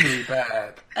really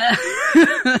bad.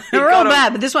 They're all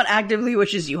bad, but this one actively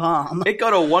wishes you harm. It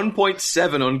got a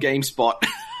 1.7 on GameSpot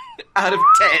out of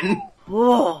 10.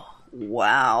 Oh,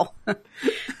 wow.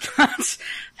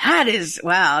 That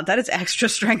is extra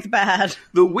strength bad.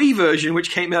 The Wii version, which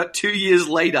came out 2 years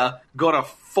later, got a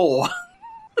 4.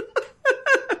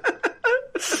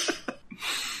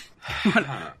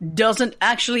 Doesn't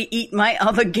actually eat my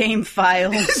other game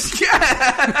files.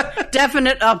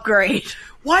 Definite upgrade.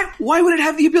 Why would it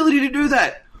have the ability to do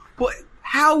that? What?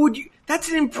 How would you? That's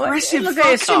an impressive Look, fuck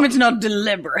I assume up. it's not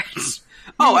deliberate.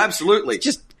 Oh, absolutely.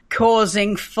 Just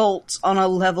causing faults on a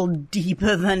level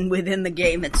deeper than within the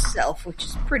game itself, which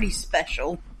is pretty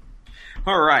special.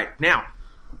 All right, now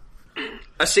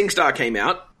a SingStar came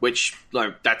out, which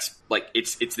that's like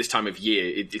it's this time of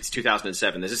year. It's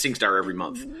 2007. There's a SingStar every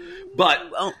month, but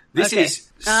this okay.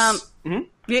 is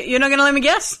You're not gonna let me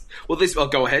guess? well. This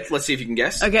go ahead. Let's see if you can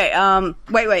guess. Okay.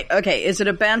 Wait. Okay, is it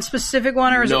a band specific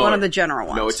one or is it one of the general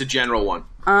ones? No, it's a general one.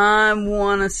 I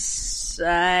wanna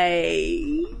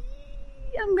say.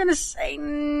 I'm gonna say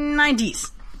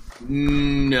 90s.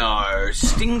 No,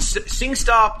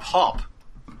 SingStar Pop.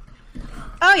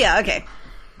 Oh yeah. Okay.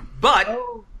 But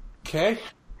Okay.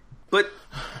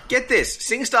 get this,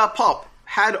 SingStar Pop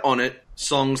had on it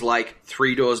songs like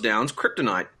Three Doors Down's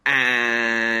Kryptonite,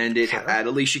 and it had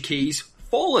Alicia Keys'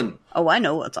 Fallen, Oh, I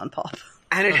know what's on Pop.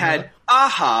 and it had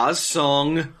Aha's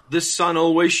song The Sun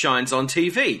Always Shines on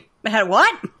TV. It had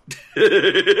what?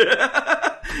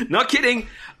 Not kidding.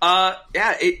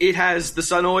 It has The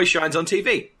Sun Always Shines on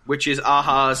TV, which is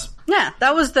Aha's. Yeah,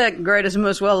 that was the greatest and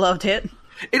most well-loved hit.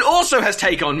 It also has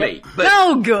Take On Me. But,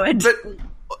 No good. but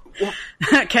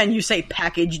Can you say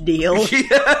package deal?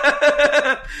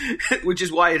 which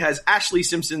is why it has Ashley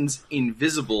Simpson's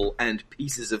Invisible and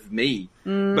Pieces of Me.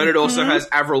 But it also has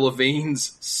Avril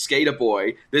Lavigne's Skater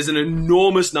Boy. There's an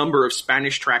enormous number of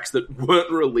Spanish tracks that weren't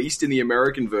released in the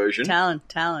American version. Talent.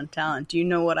 Do you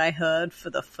know what I heard for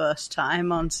the first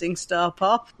time on SingStar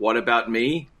Pop? What About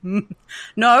Me?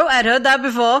 No, I'd heard that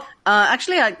before.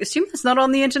 Actually, I assume it's not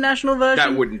on the international version.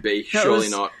 That wouldn't be. No, it Surely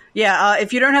was- not. Yeah,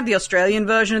 if you don't have the Australian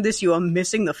version of this, you are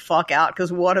missing the fuck out,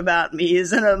 because What About Me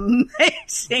is an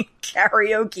amazing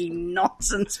karaoke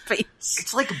nonsense piece.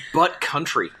 It's like butt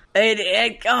country.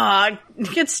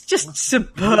 It's just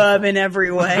superb in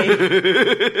every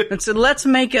way. And so let's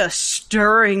make a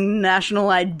stirring national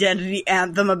identity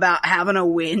anthem about having a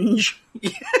whinge.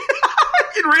 It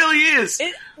really is.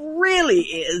 It really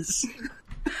is.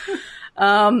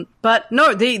 But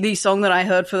no, the song that I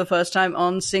heard for the first time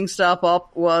on SingStar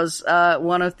Pop was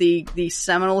one of the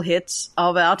seminal hits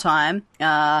of our time.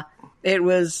 It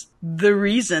was The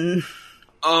Reason.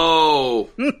 Oh.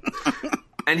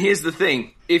 And here's the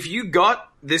thing. If you got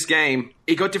this game,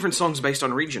 it got different songs based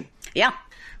on region. Yeah.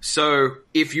 So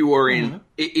if you were in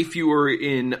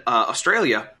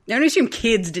Australia, I only assume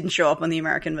Kids didn't show up on the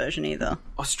American version either.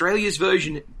 Australia's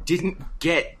version didn't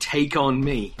get Take On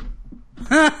Me.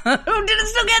 Oh, did it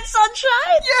still get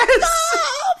Sunshine? Yes!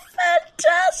 Oh,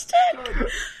 fantastic!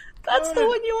 That's the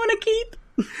one you want to keep.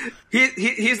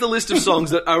 Here's the list of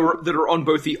songs that are on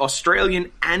both the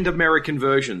Australian and American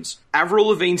versions. Avril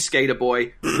Lavigne's Skater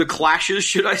Boy, The Clash's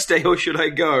Should I Stay or Should I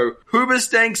Go,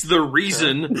 Hoobastank's The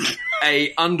Reason,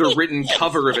 a underwritten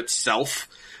cover of itself,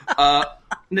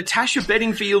 Natasha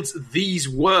Bedingfield's These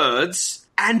Words,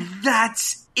 and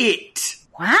that's it.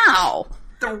 Wow.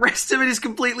 The rest of it is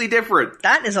completely different.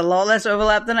 That is a lot less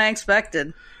overlap than I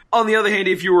expected. On the other hand,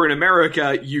 if you were in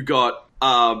America, you got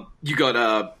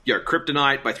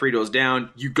Kryptonite by Three Doors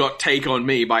Down. You got Take On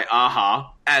Me by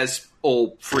Aha, as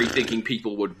all free-thinking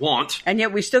people would want. And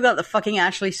yet we still got the fucking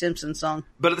Ashley Simpson song.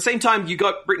 But at the same time, you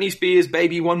got Britney Spears'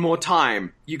 Baby One More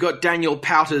Time. You got Daniel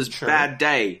Powter's Bad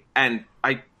Day. And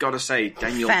I gotta say,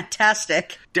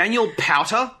 Fantastic. Daniel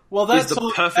Powter is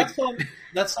the perfect...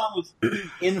 That song was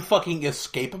in-fucking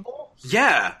escapable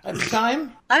Yeah. at the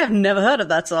time. I have never heard of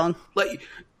that song. Like...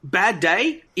 Bad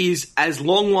Day is as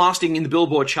long-lasting in the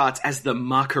Billboard charts as the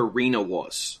Macarena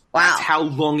was. Wow. That's how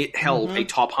long it held a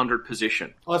top 100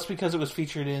 position. Well, that's because it was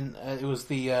featured in, it was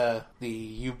the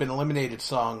You've Been Eliminated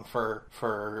song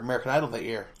for American Idol that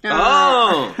year.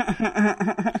 Oh!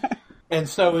 And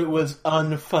so it was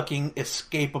unfucking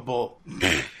escapable.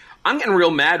 I'm getting real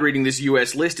mad reading this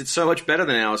US list. It's so much better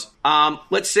than ours.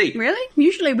 Let's see. Really?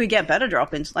 Usually we get better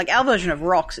drop-ins. Like, our version of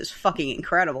Rocks is fucking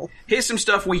incredible. Here's some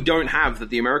stuff we don't have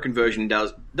that the American version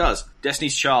does.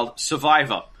 Destiny's Child,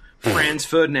 Survivor, Franz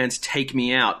Ferdinand's Take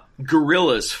Me Out,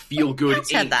 Gorillaz, Feel Good I've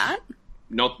said that.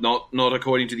 Not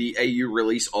according to the AU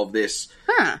release of this.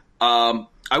 Huh.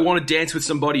 I Want to Dance with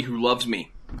Somebody Who Loves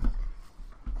Me.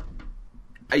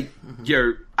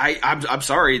 I'm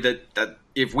sorry that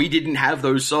if we didn't have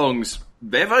those songs,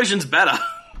 their version's better.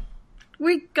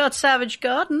 We got Savage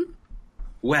Garden.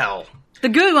 Well... The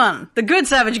good one. The good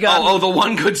Savage Garden. Oh, the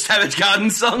one good Savage Garden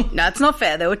song? No, it's not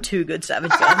fair. There were two good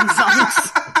Savage Garden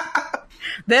songs.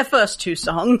 Their first two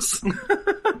songs.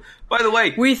 By the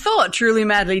way... We thought Truly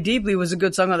Madly Deeply was a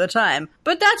good song at the time,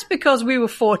 but that's because we were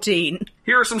 14.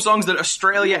 Here are some songs that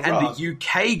Australia and the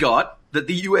UK got that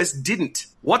the US didn't.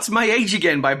 What's My Age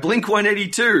Again by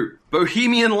Blink-182.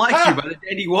 Bohemian Like You by the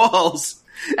Dandy Warhols.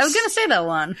 I was going to say that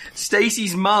one.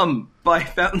 Stacey's Mum by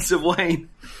Fountains of Wayne.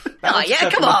 Oh, yeah,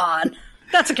 come on.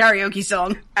 That's a karaoke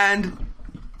song. And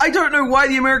I don't know why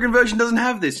the American version doesn't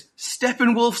have this.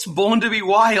 Steppenwolf's Born to Be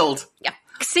Wild. Yeah.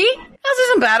 See? Ours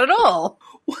isn't bad at all.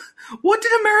 What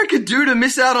did America do to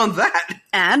miss out on that?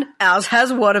 And ours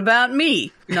has What About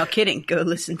Me. Not kidding. Go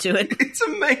listen to it. It's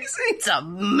amazing. It's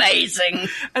amazing.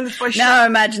 And it's by now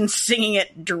imagine singing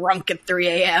it drunk at 3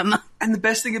 a.m. And the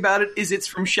best thing about it is it's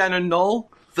from Shannon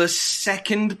Knoll, the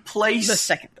second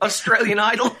place Australian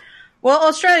Idol. Well,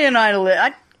 Australian Idol,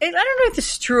 I don't know if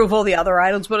this is true of all the other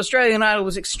idols, but Australian Idol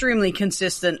was extremely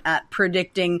consistent at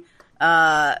predicting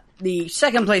the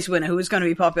second place winner who was going to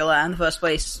be popular and the first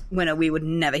place winner we would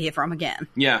never hear from again.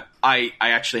 Yeah, I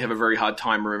actually have a very hard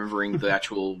time remembering the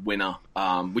actual winner,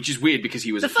 which is weird because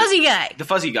he was... The fuzzy guy. The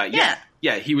fuzzy guy, yeah.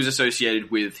 Yeah, he was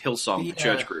associated with Hillsong, the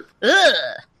church group. Ugh.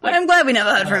 I'm glad we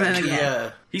never heard from him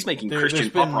again. He's making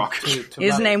Christian pop rock.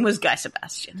 His name was Guy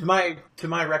Sebastian. To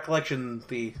my recollection,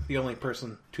 the only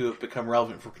person to have become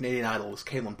relevant for Canadian Idol was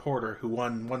Caitlin Porter, who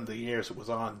won one of the years it was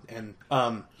on, and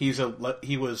he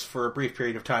was for a brief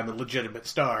period of time a legitimate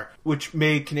star, which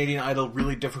made Canadian Idol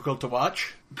really difficult to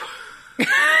watch.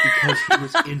 Because he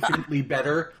was infinitely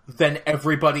better than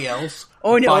everybody else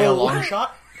by a long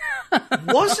shot.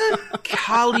 Wasn't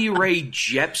Carly Rae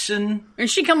Jepsen? Did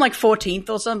she come like 14th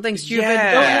or something stupid?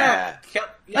 Yeah.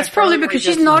 That's probably because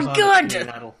she's not good.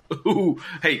 Ooh,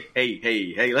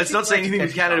 hey, let's not say anything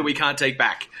with Canada we can't take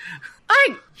back.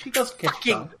 She does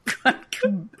fucking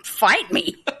fight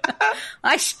me.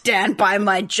 I stand by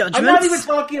my judgments. I'm not even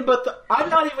talking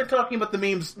about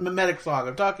the mimetic song.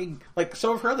 I'm talking like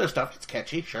some of her other stuff. It's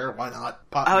catchy, sure, why not?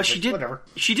 Pop music, whatever.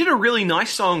 She did a really nice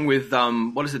song with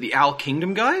what is it, the Owl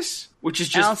Kingdom guys? Which is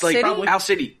just Owl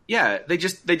City. Yeah, they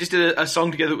just did a song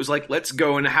together that was like, let's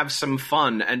go and have some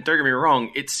fun. And don't get me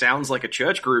wrong, it sounds like a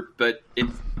church group, but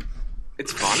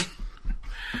it's fun.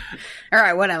 All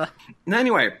right, whatever.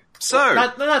 Anyway. So,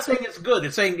 they're not saying it's good.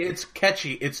 It's saying it's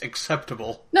catchy. It's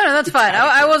acceptable. No, that's fine.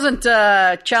 I wasn't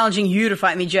challenging you to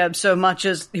fight me, Jeb, so much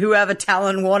as whoever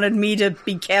Talon wanted me to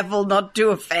be careful not to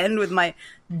offend with my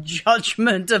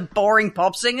judgment of boring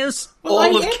pop singers. Well,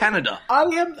 all of Canada. I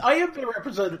am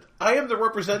the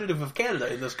representative of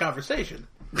Canada in this conversation.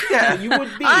 Yeah. You would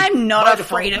be. I'm not by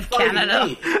afraid default, of fighting Canada.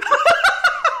 me.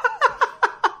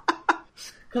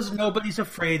 Because nobody's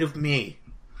afraid of me.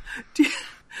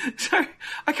 Sorry,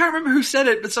 I can't remember who said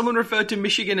it, but someone referred to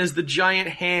Michigan as the giant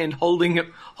hand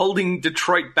holding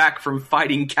Detroit back from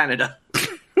fighting Canada.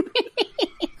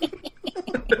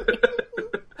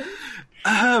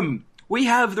 We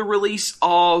have the release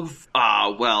of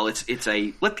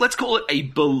let's call it a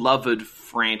beloved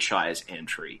franchise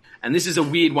entry, and this is a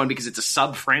weird one because it's a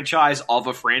sub-franchise of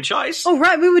a franchise. Oh,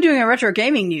 right, we were doing a retro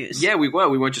gaming news. Yeah, we were.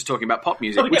 We weren't just talking about pop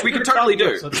music, which we you're could totally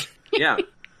do. telling us. Yeah.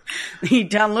 The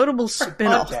downloadable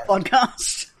spin-off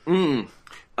podcast.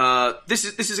 This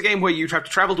is a game where you have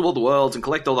to travel to all the worlds and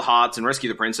collect all the hearts and rescue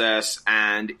the princess,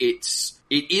 and it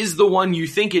is the one you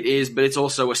think it is, but it's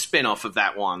also a spin-off of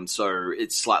that one, so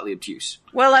it's slightly obtuse.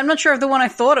 Well, I'm not sure if the one I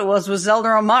thought it was Zelda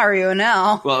or Mario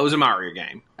now. Well, it was a Mario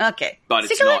game. Okay. But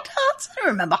Did it's you collect not. hearts? I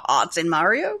don't remember hearts in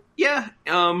Mario. Yeah,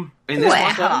 in this Where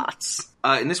one, hearts?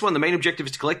 in this one, the main objective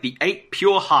is to collect the 8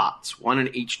 pure hearts, one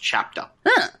in each chapter.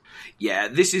 Huh. Yeah,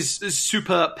 this is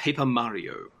Super Paper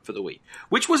Mario for the Wii,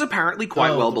 which was apparently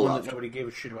quite well the one beloved. that nobody gave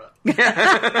a shit about.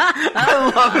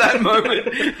 I love that moment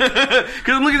because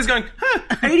I'm looking at this going,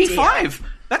 85.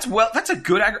 That's a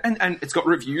good and it's got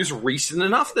reviews recent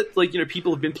enough that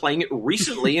people have been playing it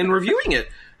recently and reviewing it.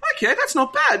 Okay, that's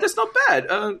not bad. That's not bad.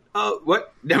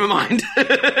 What? Never mind.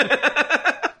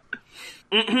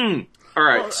 All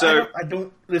right, Well, so I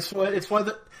don't.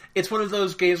 It's one of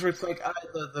those games where it's like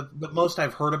the most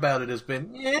I've heard about it has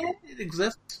been, it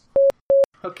exists.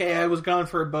 Okay, I was gone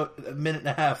for about a minute and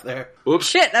a half there. oops.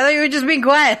 Shit, I thought you were just being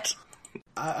quiet.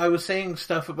 I was saying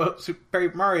stuff about Super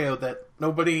Paper Mario that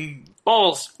nobody's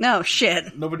No, shit.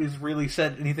 really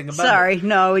said anything about. Sorry,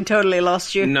 no, we totally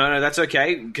lost you. No, that's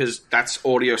okay because that's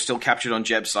audio still captured on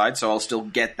Jeb's side, so I'll still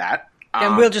get that.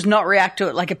 And we'll just not react to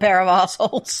it like a pair of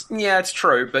assholes. Yeah, it's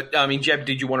true, but I mean, Jeb,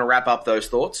 did you want to wrap up those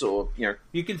thoughts, or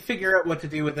You can figure out what to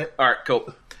do with it. All right,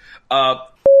 cool.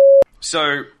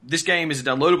 So this game is a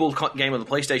downloadable game on the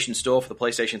PlayStation Store for the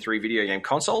PlayStation 3 video game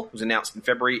console. It was announced in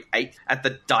February 8th at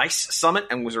the DICE Summit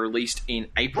and was released in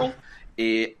April.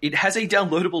 It has a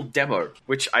downloadable demo,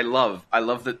 which I love. I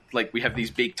love that we have these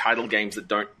big title games that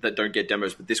don't get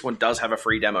demos, but this one does have a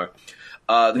free demo.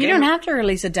 You don't have to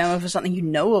release a demo for something you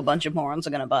know a bunch of morons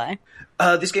are going to buy.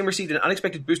 This game received an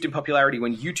unexpected boost in popularity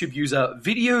when YouTube user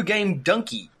Video Game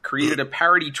Donkey created a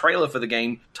parody trailer for the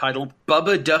game titled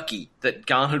Bubba Ducky that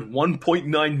garnered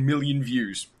 1.9 million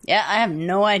views. Yeah, I have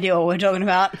no idea what we're talking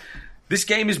about. This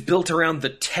game is built around the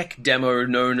tech demo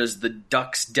known as the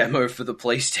Ducks demo for the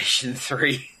PlayStation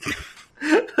 3.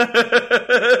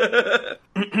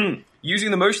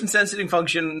 Using the motion sensing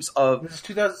functions of... This is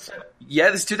 2007. Yeah,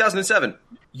 this is 2007.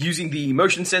 Using the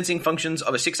motion sensing functions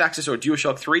of a 6-axis or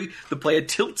DualShock 3, the player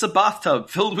tilts a bathtub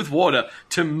filled with water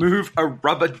to move a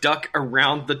rubber duck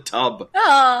around the tub.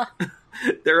 Ah,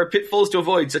 There are pitfalls to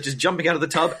avoid, such as jumping out of the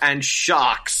tub and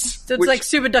sharks. so it's like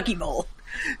Super Ducky Bowl.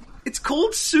 It's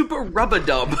called Super Rubber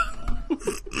Dub.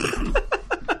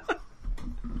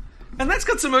 And that's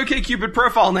got some OkCupid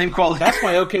profile name quality. That's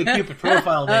my OkCupid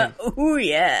profile name. Ooh,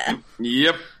 yeah.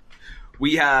 Yep.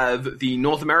 We have the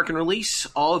North American release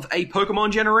of a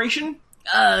Pokemon generation.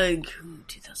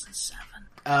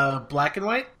 2007. Black and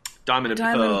white. Diamond and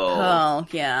Diamond Pearl. Pearl,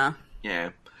 yeah. Yeah.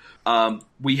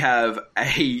 We have a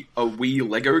Wii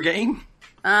Lego game.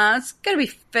 It's going to be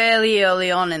fairly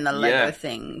early on in the Lego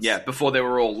things. Yeah, before they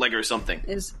were all Lego something.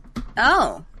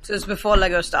 So it's before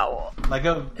Lego Star Wars.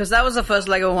 Lego. Because that was the first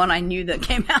Lego one I knew that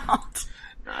came out.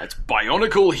 It's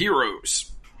Bionicle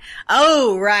Heroes.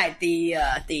 Oh, right, the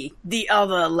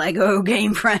other Lego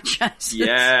game franchises.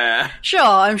 Yeah. Sure,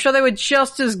 I'm sure they were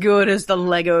just as good as the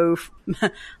Lego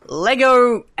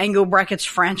angle brackets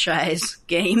franchise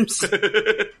games.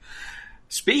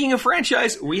 Speaking of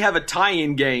franchise, we have a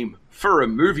tie-in game for a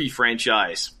movie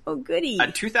franchise. Oh, goody.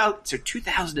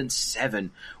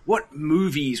 2007. What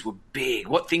movies were big?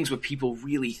 What things were people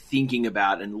really thinking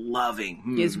about and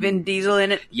loving? Is Vin Diesel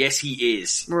in it? Yes, he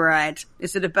is. Right.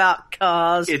 Is it about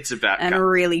cars? It's about and cars.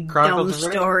 really Chronicles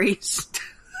dumb of Riddick? stories.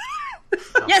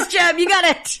 Yes, Jeb, you got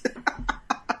it.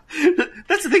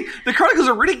 That's the thing. The Chronicles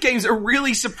of Riddick games are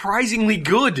really surprisingly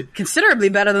good. Considerably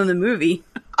better than the movie.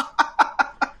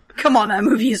 Come on, that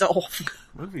movie is awful.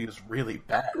 The movie is really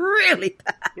bad. Really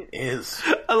bad. It is.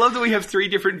 I love that we have three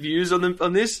different views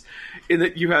on this. In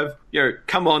that you have,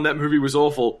 come on, that movie was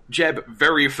awful. Jeb,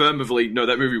 very affirmatively, no,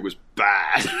 that movie was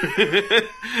bad.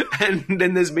 And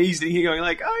then there's me sitting here going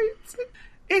like, oh,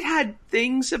 it had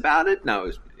things about it.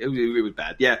 No, it was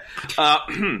bad. Yeah.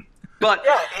 But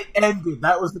Yeah, it ended.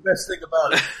 That was the best thing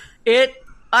about it. It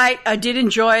I did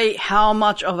enjoy how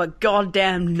much of a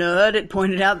goddamn nerd it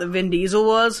pointed out that Vin Diesel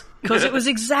was, because it was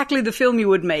exactly the film you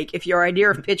would make if your idea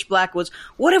of Pitch Black was,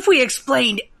 what if we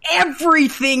explained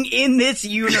everything in this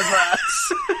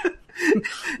universe?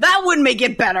 That would make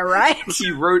it better, right?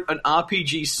 He wrote an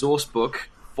RPG source book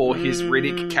for his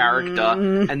Riddick character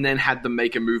and then had them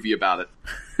make a movie about it.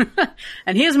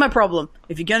 And here's my problem.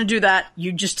 If you're gonna do that,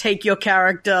 you just take your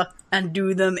character and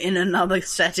do them in another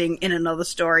setting, in another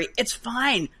story. It's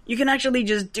fine. You can actually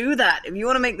just do that. If you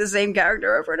want to make the same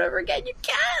character over and over again, you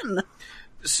can.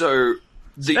 So...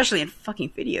 Especially in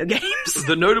fucking video games.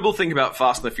 The notable thing about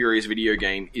Fast and the Furious video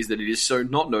game is that it is so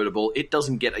not notable, it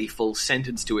doesn't get a full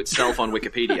sentence to itself on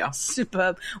Wikipedia.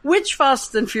 Superb. Which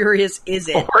Fast and Furious is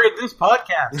it? Or in this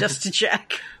podcast. Just to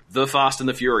check. The Fast and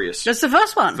the Furious. That's the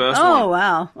first one? First one. one.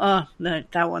 Wow. Oh, no,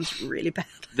 that one's really bad.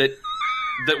 That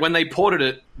when they ported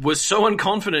it, was so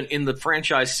unconfident in the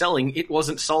franchise selling, it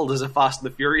wasn't sold as a Fast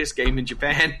and the Furious game in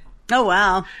Japan. Oh,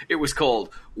 wow. It was called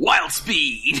Wild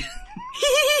Speed.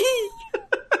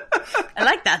 I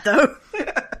like that, though.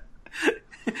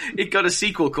 It got a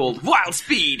sequel called Wild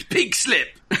Speed Pig Slip.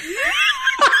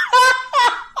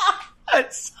 And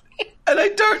I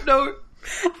don't know.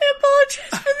 I apologize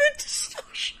for the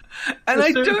distortion. And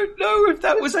I don't know if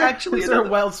that was actually Is there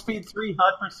Wild Speed 3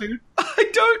 Hot Pursuit? I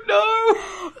don't know.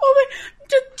 Oh my,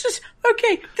 just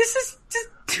okay, this is just...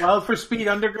 Wild for Speed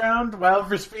Underground? Wild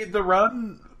for Speed The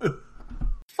Run?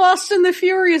 Fast and the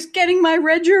Furious getting my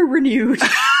rego renewed.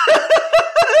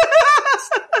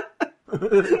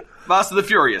 Fast and the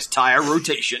Furious tire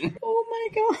rotation. Oh my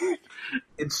god.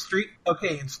 In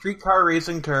streetcar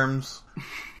racing terms,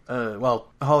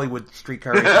 Hollywood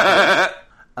streetcar racing terms,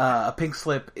 a pink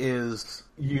slip is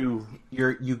you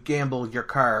gamble your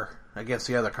car against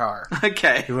the other car.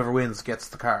 Okay. Whoever wins gets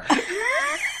the car.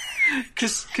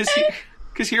 Because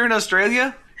here in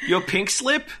Australia, your pink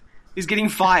slip is getting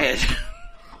fired.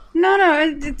 No,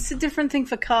 it's a different thing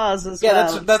for cars as well. Yeah,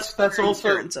 that's also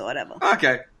insurance or whatever.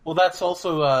 Okay. Well, that's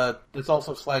also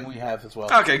slang we have as well.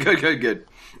 Okay, good.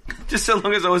 Just so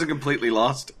long as I wasn't completely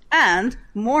lost. And,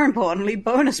 more importantly,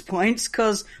 bonus points,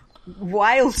 because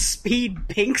Wild Speed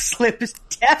Pink Slip is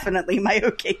definitely my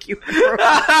OkCupid profile.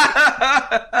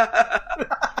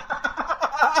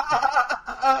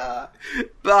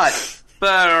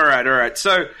 But all right.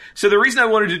 So the reason I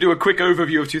wanted to do a quick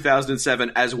overview of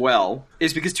 2007 as well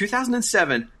is because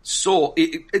 2007 saw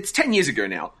it's 10 years ago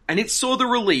now, and it saw the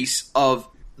release of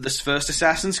this first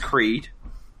Assassin's Creed,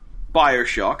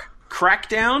 BioShock,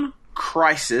 Crackdown,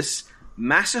 Crysis,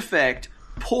 Mass Effect,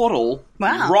 Portal,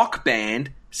 Wow. Rock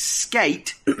Band,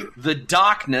 Skate, The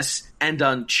Darkness, and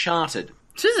Uncharted.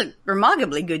 this is a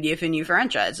remarkably good year for new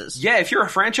franchises. Yeah, if you're a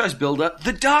franchise builder,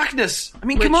 The Darkness. I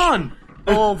mean, come Which- on.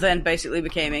 All then basically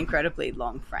became incredibly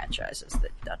long franchises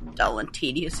that are dull and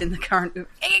tedious in the current...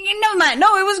 Never mind.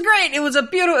 No, it was great. It was a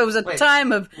beautiful... It was a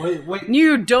time of Wait.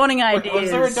 new dawning ideas. Was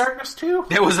there a Darkness 2?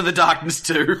 There was The Darkness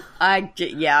too. I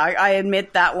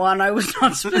admit that one. I was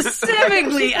not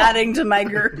specifically adding to my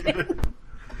grouping.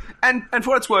 And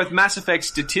for what it's worth, Mass Effect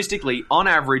statistically, on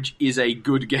average, is a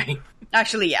good game.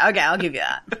 Actually, yeah, okay, I'll give you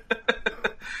that.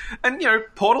 And,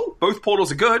 Portal, both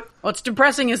Portals are good. What's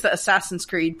depressing is that Assassin's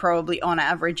Creed probably on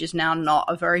average is now not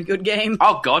a very good game.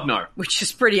 Oh, God, no. Which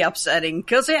is pretty upsetting,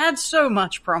 because it had so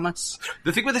much promise.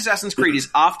 The thing with Assassin's Creed is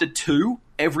after 2,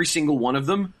 every single one of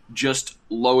them just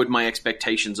lowered my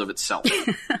expectations of itself.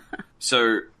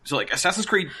 So like, Assassin's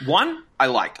Creed 1, I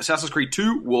liked. Assassin's Creed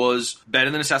 2 was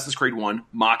better than Assassin's Creed 1,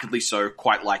 markedly so,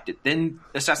 quite liked it. Then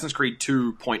Assassin's Creed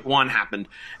 2.1 happened,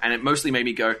 and it mostly made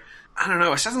me go, I don't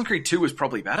know, Assassin's Creed 2 was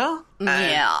probably better.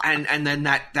 Yeah. And then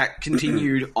that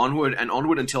continued onward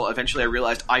until eventually I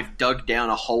realized I've dug down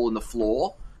a hole in the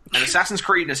floor. And Assassin's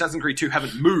Creed and Assassin's Creed 2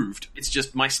 haven't moved. It's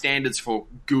just my standards for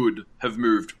good have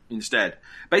moved instead.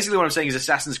 Basically what I'm saying is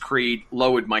Assassin's Creed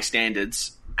lowered my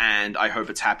standards, and I hope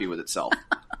it's happy with itself.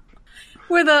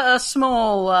 With a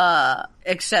small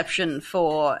exception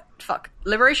for,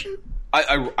 Liberation?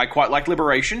 I quite like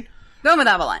Liberation. Going with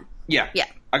Avalon. Yeah. Yeah.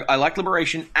 I like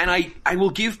Liberation, and I will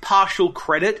give partial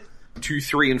credit to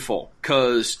 3 and 4,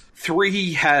 because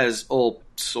 3 has all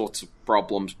sorts of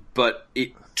problems, but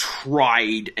it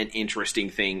tried an interesting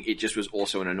thing. It just was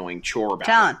also an annoying chore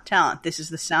about it. Talent. This is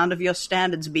the sound of your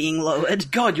standards being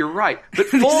lowered. God, you're right. But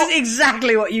 4... This is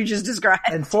exactly what you just described.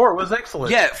 And 4 was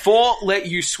excellent. Yeah, 4 let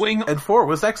you swing... And 4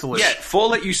 was excellent. Yeah, 4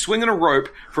 let you swing on a rope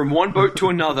from one boat to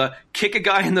another, kick a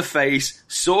guy in the face,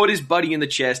 sword his buddy in the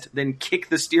chest, then kick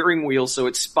the steering wheel so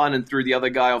it spun and threw the other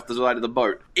guy off the side of the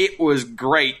boat. It was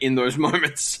great in those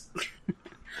moments.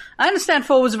 I understand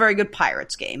 4 was a very good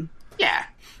Pirates game. Yeah.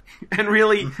 And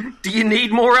really, do you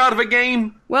need more out of a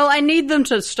game? Well, I need them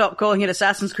to stop calling it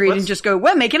Assassin's Creed and just go,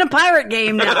 we're making a pirate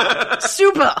game now.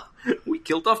 Super! We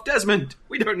killed off Desmond.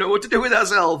 We don't know what to do with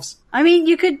ourselves. I mean,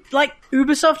 you could, like,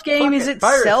 Ubisoft game Fuck is it,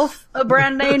 itself a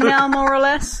brand name now, more or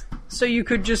less. So you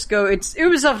could just go, it's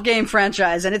Ubisoft game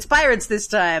franchise, and it's pirates this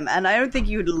time, and I don't think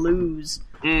you'd lose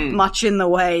much in the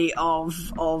way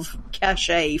of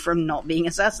cachet from not being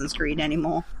Assassin's Creed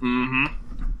anymore.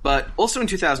 But also in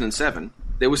 2007,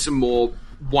 there was some more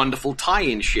wonderful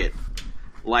tie-in shit.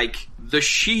 Like, The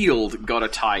Shield got a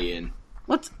tie-in.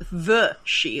 What's The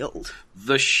Shield?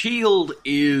 The Shield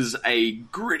is a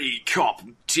gritty cop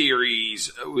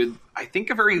series with, I think,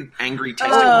 a very angry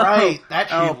testicle. Right, that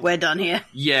Oh, shit. we're done here.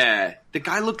 Yeah, the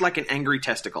guy looked like an angry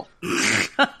testicle.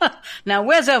 Now,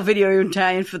 where's our video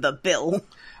tie-in for the bill?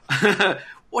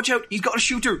 Watch out, he's got a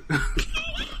shooter.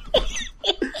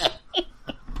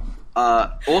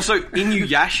 Also,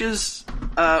 Inuyasha's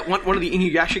one of the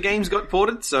Inuyasha games got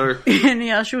ported, so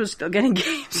Inuyasha was still getting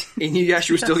games.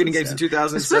 Inuyasha was still getting games in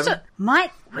 2007.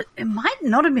 It might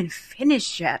not have been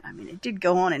finished yet. I mean, it did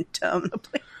go on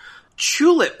interminably.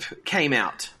 Tulip came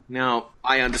out. Now,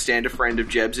 I understand a friend of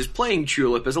Jeb's is playing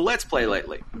Tulip as a Let's Play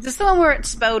lately. Is this the one where it's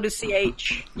spelled as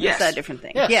CH? Yes. Is that a different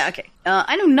thing? Yes. Yeah, okay.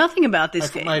 I know nothing about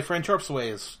this game. My friend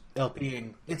Chorpsway is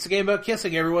LPing. It's a game about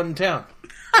kissing everyone in town.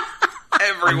 You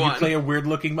Everyone. play a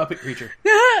weird-looking Muppet creature.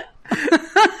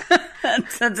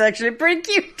 That's actually pretty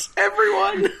cute.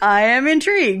 Everyone. I am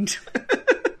intrigued.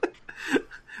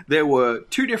 There were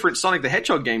 2 different Sonic the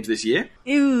Hedgehog games this year.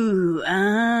 Ooh,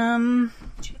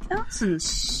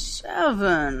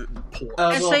 2007.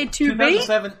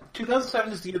 SA2B?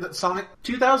 2007 is the year that Sonic.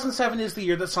 2007 is the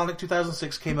year that Sonic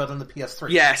 2006 came out on the PS3.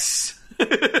 Yes.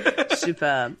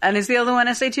 Superb. And is the other one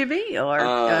SA2B, or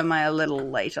am I a little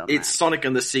late on It's Sonic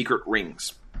and the Secret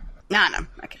Rings. that? No.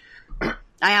 Okay.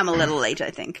 I am a little late, I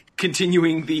think.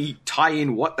 Continuing the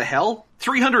tie-in What the Hell?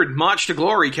 300 March to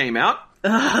Glory came out.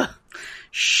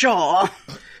 Sure.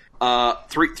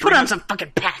 Put on some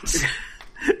fucking pants.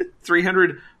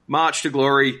 300 March to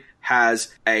Glory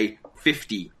has a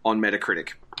 50 on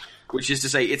Metacritic, which is to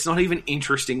say it's not even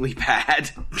interestingly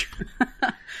bad.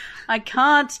 I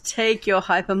can't take your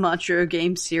Hyper Macho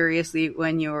game seriously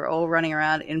when you're all running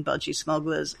around in budgie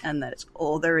smugglers, and that's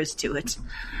all there is to it.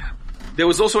 There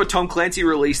was also a Tom Clancy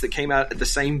release that came out at the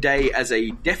same day as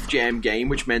a Def Jam game,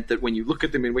 which meant that when you look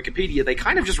at them in Wikipedia, they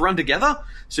kind of just run together.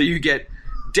 So you get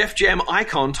Def Jam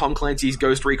Icon, Tom Clancy's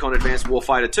Ghost Recon Advanced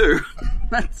Warfighter 2.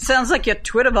 That sounds like your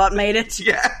Twitter bot made it.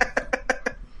 Yeah.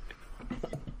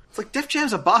 It's like Def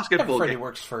Jam's a basketball I have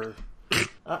game.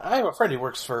 I have a friend who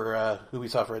works for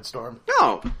Ubisoft Red Storm,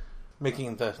 Oh,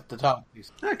 making the top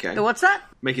piece. okay. What's that?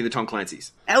 Making the Tom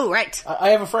Clancy's. Oh, right.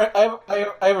 I have a friend. I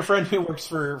have a friend who works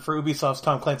for Ubisoft's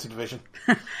Tom Clancy division.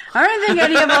 I don't think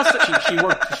any of us...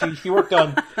 She worked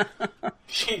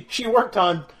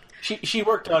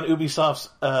on Ubisoft's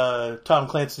Tom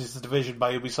Clancy's division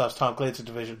by Ubisoft's Tom Clancy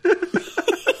division.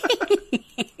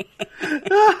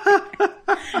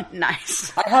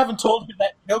 Nice. I haven't told her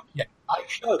that joke yet. I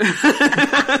should.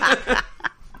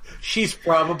 She's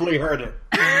probably heard it.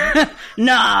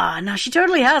 Nah, she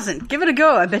totally hasn't. Give it a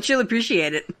go. I bet she'll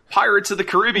appreciate it. Pirates of the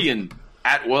Caribbean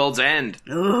at World's End.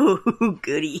 Ooh,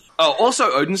 goody. Oh,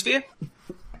 also Odin Sphere.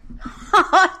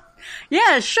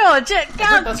 Yeah, sure. That's a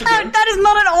game. That is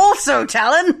not an also,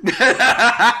 Talon.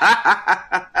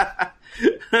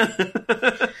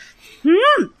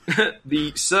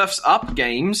 The Surf's Up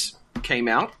games came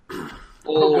out. Good.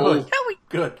 Can we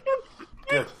Good.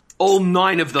 Good. All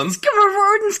 9 of them. give her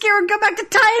a Odin Sphere and go back to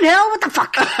Tie in Hell? What the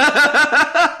fuck?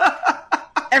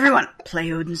 Everyone,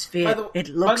 play Odin Sphere. It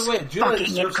looks by the way, do you know that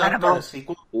fucking Surf's Up got incredible. a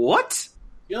sequel? What?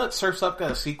 You know that Surf's Up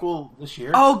got a sequel this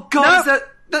year? Oh god, No. is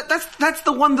that's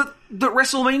the one that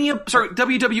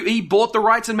WWE bought the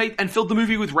rights and made and filled the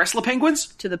movie with wrestler penguins?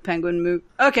 To the Penguin movie.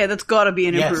 Okay, that's gotta be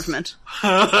an Yes. improvement.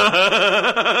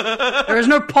 There is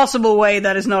no possible way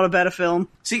that is not a better film.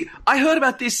 See, I heard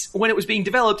about this when it was being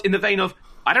developed in the vein of,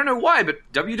 I don't know why, but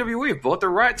WWE bought the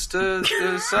rights to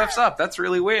Surf's Up. That's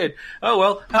really weird. Oh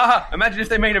well, haha, imagine if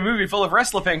they made a movie full of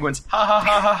wrestler penguins. Ha ha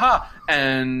ha ha ha.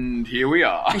 And here we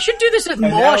are. They should do this with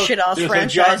And more now shit-ass there's a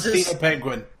John franchises. Cena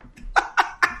penguin.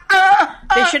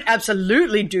 They should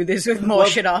absolutely do this with more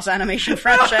shit-ass animation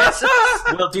franchises.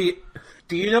 Well, do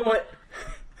you know what?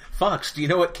 Fox, do you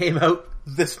know what came out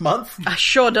this month? I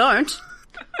sure don't.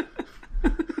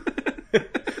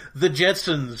 The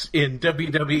Jetsons in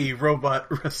WWE Robot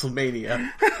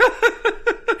WrestleMania.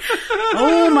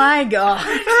 Oh my god.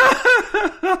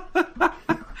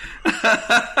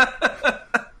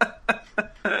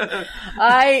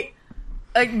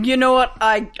 You know what?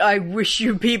 I wish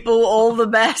you people all the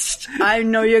best. I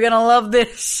know you're gonna love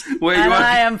this,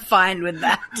 I am fine with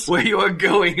that. Where you are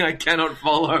going, I cannot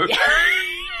follow.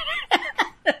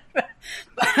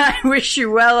 I wish you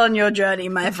well on your journey,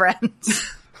 my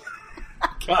friends.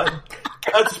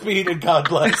 Godspeed and God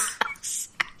bless.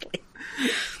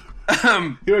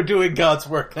 You're doing God's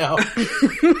work now.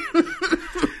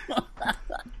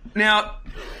 Now,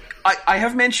 I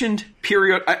have mentioned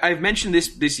I've mentioned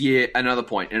this year at another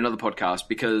point in another podcast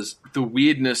because the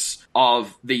weirdness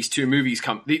of these two movies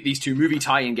these two movie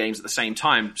tie-in games at the same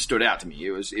time stood out to me.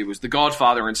 It was The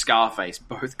Godfather and Scarface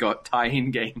both got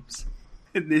tie-in games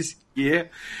in this year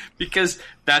because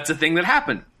that's a thing that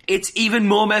happened. It's even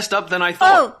more messed up than I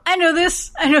thought. Oh, I know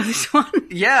this one.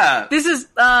 Yeah. This is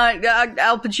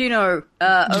Al Pacino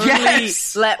only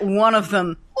let one of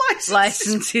them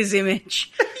license his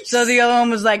image. So the other one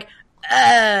was like,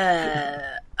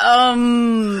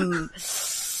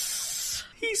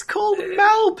 He's called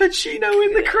Mal Pacino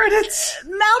in the credits.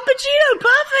 Mal Pacino,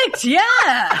 perfect,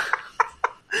 yeah.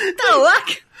 Oh,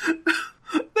 look.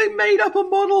 They made up a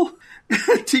model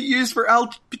to use for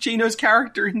Al Pacino's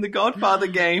character in the Godfather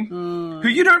game, who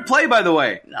you don't play, by the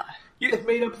way. No. They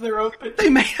made up their own. They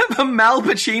made up a Mal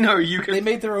Pacino. They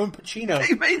made their own Pacino.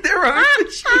 They made their own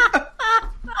Pacino.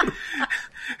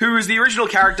 Who is the original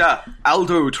character,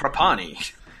 Aldo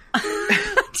Trapani. I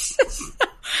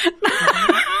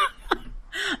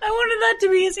wanted that to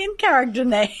be his in-character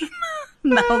name.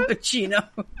 Mal Pacino.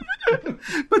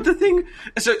 But the thing...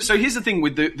 So here's the thing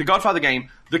with the Godfather game.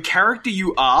 The character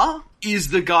you are is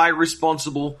the guy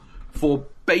responsible for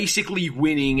basically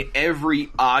winning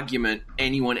every argument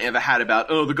anyone ever had about,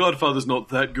 oh, The Godfather's not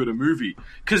that good a movie.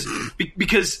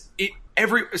 Because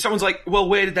someone's like, well,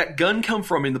 where did that gun come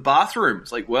from in the bathroom?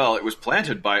 It's like, well, it was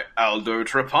planted by Aldo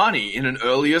Trapani in an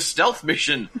earlier stealth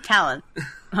mission. Talent.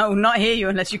 I will not hear you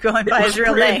unless you go in by his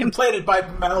real name. It was planted by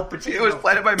Mal Pacino. It was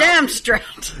planted by Damn straight.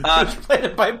 It was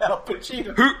planted by Mal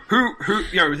Pacino.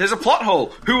 Who, there's a plot hole.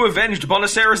 Who avenged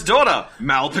Bonacera's daughter?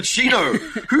 Mal Pacino.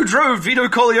 Who drove Vito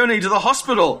Corleone to the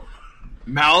hospital?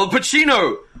 Mal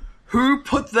Pacino. Who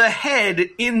put the head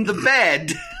in the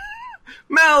bed?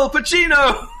 Mal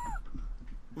Pacino.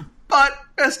 But,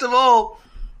 best of all,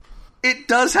 it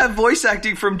does have voice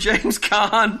acting from James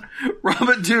Caan,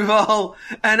 Robert Duvall,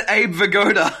 and Abe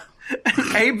Vigoda.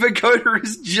 And Abe Vigoda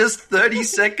is just 30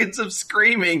 seconds of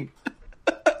screaming.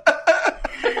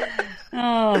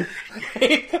 Oh.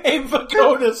 Abe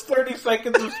Vigoda's 30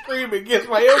 seconds of screaming is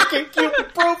my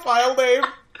OkCupid profile name.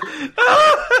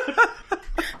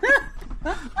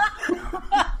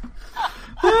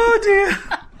 Oh, dear.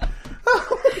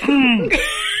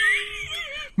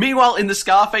 Meanwhile, in the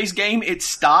Scarface game, it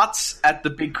starts at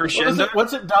the big crescendo.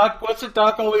 What's it Doc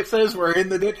always says? We're in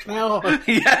the ditch now?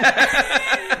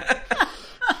 Yeah.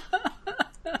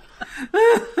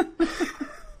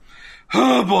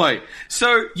 Oh boy.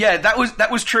 So yeah, that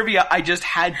was trivia I just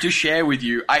had to share with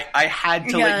you. I had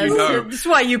to let you know. That's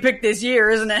why you picked this year,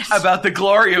 isn't it? About the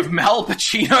glory of Mal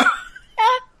Pacino.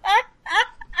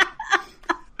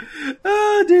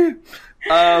 Oh dear.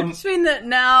 Does mean that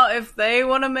now, if they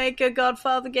want to make a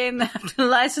Godfather game, they have to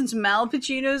license Mal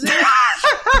Pacino's image?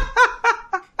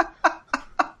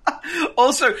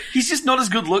 Also, he's just not as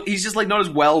good look. He's just like not as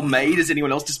well made as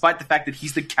anyone else, despite the fact that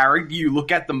he's the character you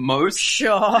look at the most.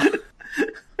 Sure.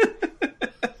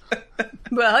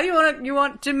 Well, you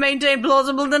want to maintain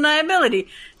plausible deniability.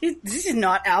 This is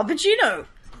not Al Pacino.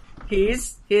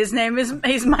 His name is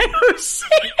my Jose.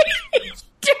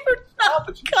 Do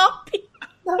not copy.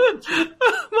 Oh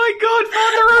my God,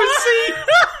 Father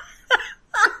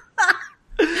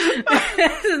O.C.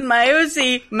 This is my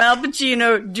O.C. Mal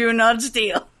Pacino, do not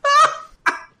steal.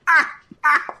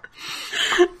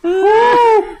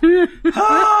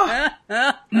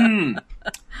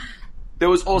 There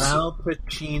was also Mal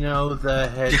Pacino the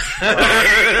Hedgehog.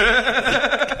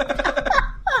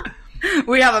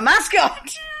 We have a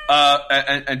mascot.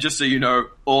 And just so you know,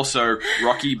 also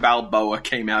Rocky Balboa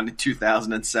came out in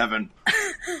 2007.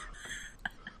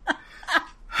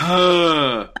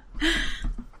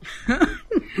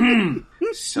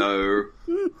 So,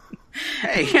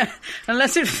 hey.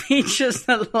 Unless it features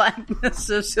the likeness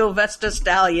of Sylvester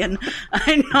Stallone,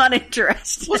 I'm not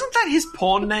interested. Wasn't that his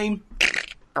porn name?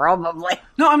 Probably.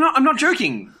 No, I'm not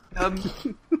joking.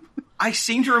 I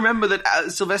seem to remember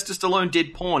that Sylvester Stallone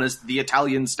did porn as the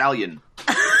Italian Stallion.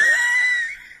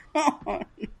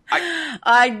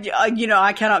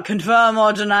 I cannot confirm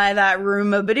or deny that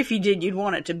rumor, but if you did, you'd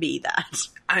want it to be that.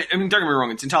 I mean, don't get me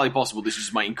wrong, it's entirely possible this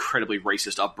is my incredibly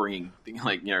racist upbringing.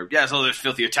 Like, yes, all those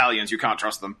filthy Italians, you can't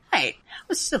trust them. Hey, how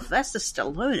was Sylvester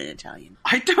Stallone in Italian?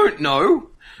 I don't know.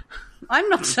 I'm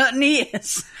not certain he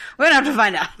is. We're gonna have to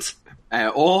find out.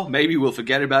 Or maybe we'll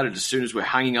forget about it as soon as we're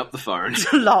hanging up the phone.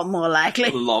 A lot more likely.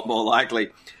 A lot more likely.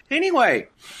 Anyway.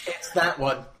 It's that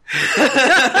one.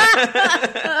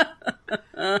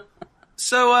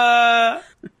 So,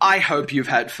 I hope you've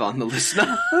had fun, the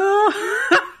listener.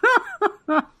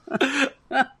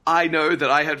 I know that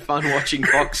I had fun watching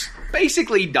Fox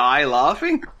basically die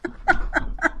laughing.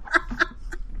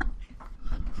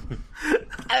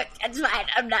 Oh, that's fine,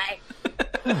 I'm dying.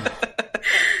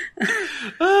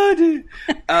 Oh, dude.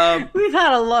 We've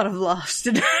had a lot of laughs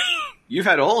today. You've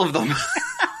had all of them.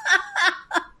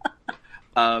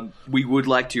 We would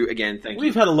like to, again, thank you.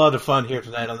 We've had a lot of fun here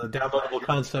tonight on the Downloadable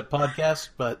Concept podcast,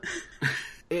 but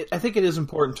I think it is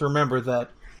important to remember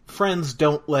that friends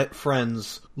don't let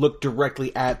friends look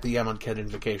directly at the Amonkhet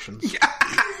invocations.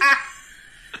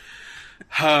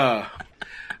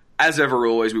 As ever,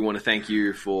 always, we want to thank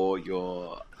you for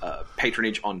your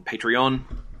patronage on Patreon.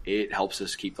 It helps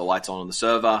us keep the lights on the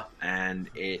server, and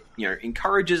it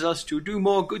encourages us to do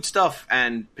more good stuff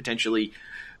and potentially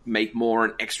make more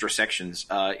and extra sections.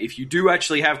 If you do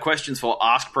actually have questions for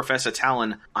Ask Professor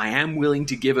Talon, I am willing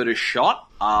to give it a shot.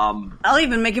 I'll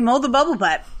even make him hold the bubble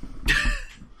pipe.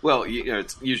 Well,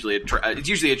 it's usually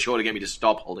a chore to get me to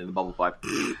stop holding the bubble pipe.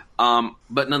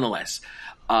 But nonetheless,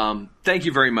 thank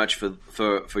you very much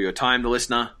for your time, the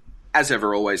listener. As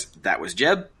ever, always, that was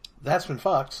Jeb. That's been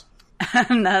Fox.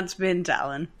 And that's been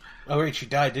Talon. Oh wait, she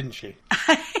died, didn't she?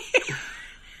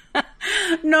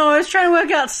 No, I was trying to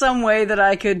work out some way that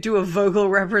I could do a vocal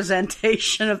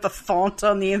representation of the font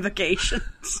on the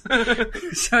invocations.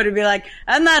 So it'd be like,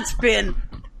 and that's been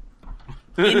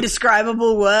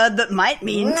indescribable word that might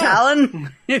mean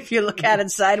Talon, if you look at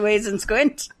it sideways and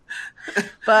squint.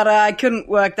 But I couldn't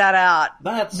work that out.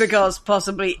 Because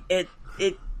possibly it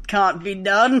can't be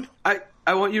done.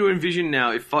 I want you to envision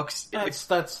now if Fox... That's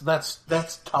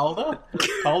Taldo?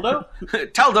 Taldo?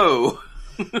 Taldo!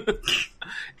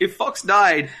 If Fox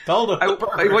died, Taldo. I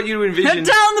want you to envision...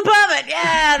 Talon the puppet!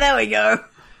 Yeah, there we go.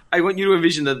 I want you to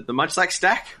envision the Munchlax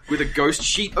stack with a ghost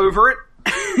sheet over it.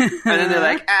 And then they're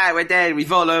like, we're dead, we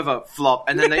fall over, flop.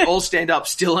 And then they all stand up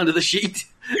still under the sheet.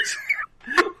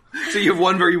 So you have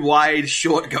one very wide,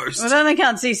 short ghost. Well, then they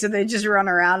can't see, so they just run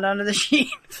around under the sheet.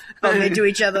 They to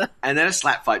each other. And then a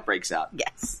slap fight breaks out.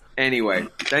 Yes. Anyway,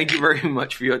 thank you very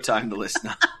much for your time, the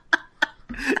listener.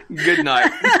 Good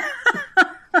night.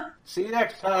 See you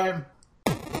next time.